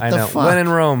know. What I the know. fuck? When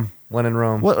in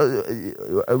Rome.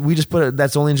 What? We just put it.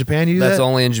 That's only in Japan. You do That's that?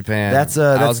 only in Japan. That's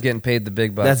I was getting paid the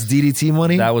big bucks. That's DDT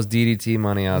money. That was DDT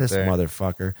money out this there.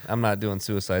 motherfucker. I'm not doing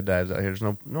suicide dives out here. There's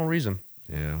no reason.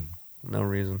 Yeah, No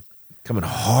reason. coming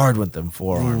hard with them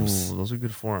forearms. Ooh, those are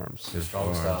good forearms.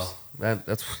 Strong style.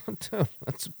 That's dude,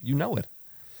 you know it.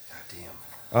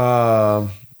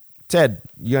 Ted,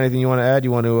 you got anything you want to add?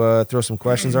 You want to throw some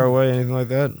questions our way? Anything like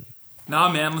that? Nah,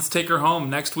 man, let's take her home.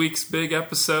 Next week's big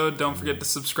episode. Don't forget to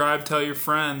subscribe, tell your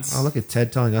friends. Oh, look at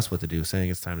Ted telling us what to do, saying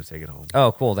it's time to take it home.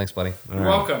 Oh, cool. Thanks, buddy. You're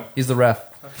welcome. He's the ref.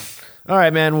 All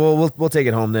right, man. We'll take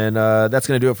it home then. That's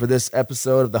going to do it for this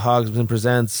episode of the Hogsman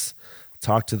Presents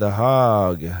Talk to the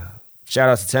Hog. Shout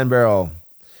out to 10 Barrel.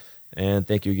 And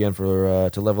thank you again for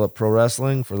to Level Up Pro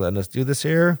Wrestling for letting us do this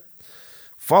here.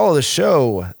 Follow the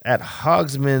show at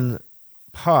Hogsman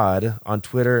Pod on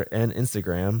Twitter and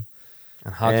Instagram.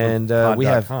 And we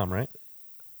have right?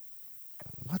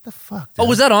 What the fuck? Oh,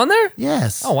 was that on there?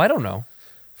 Yes. Oh, I don't know.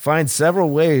 Find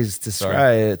several ways to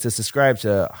subscribe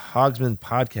to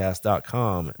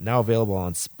hogsmanpodcast.com. Now available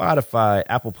on Spotify,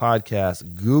 Apple Podcasts,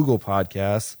 Google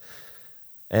Podcasts,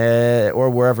 or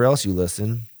wherever else you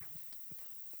listen.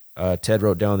 Ted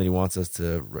wrote down that he wants us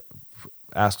to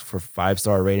ask for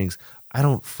 5-star ratings. I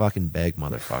don't fucking beg,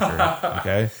 motherfucker.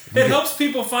 Okay? It helps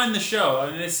people find the show. I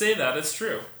mean, they say that. It's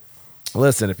true.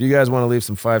 Listen, if you guys want to leave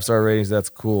some 5-star ratings, that's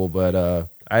cool, but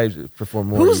I prefer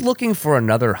more. Who's looking for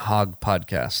another hog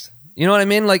podcast? You know what I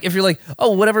mean? Like, if you're like,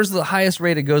 oh, whatever's the highest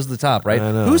rated goes to the top, right?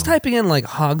 I know. Who's typing in, like,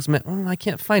 Hogsman? Oh, I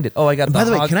can't find it. Oh, I got And the by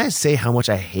the way, hog- can I say how much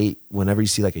I hate whenever you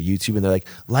see like a YouTube and they're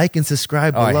like and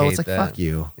subscribe Oh, I below? hate It's like, that. fuck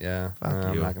you. Yeah. Fuck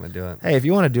I'm you. not going to do it. Hey, if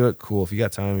you want to do it, cool. If you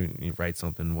got time, you write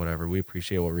something, whatever. We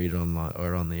appreciate what we read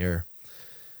on the air.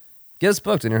 Get us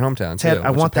booked in your hometown, Ted, too. I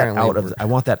which want that apparently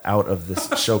out of this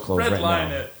show clothes Red right line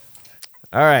now. it.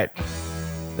 All right,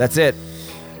 that's it.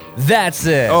 That's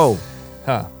it. Oh,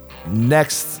 Huh.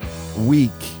 next week,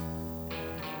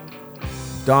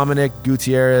 Dominic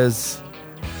Gutierrez,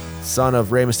 son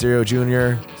of Rey Mysterio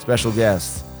Jr., special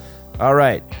guest. All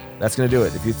right, that's going to do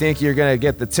it. If you think you're going to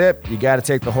get the tip, you got to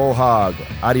take the whole hog.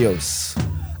 Adios.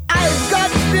 I've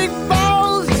got big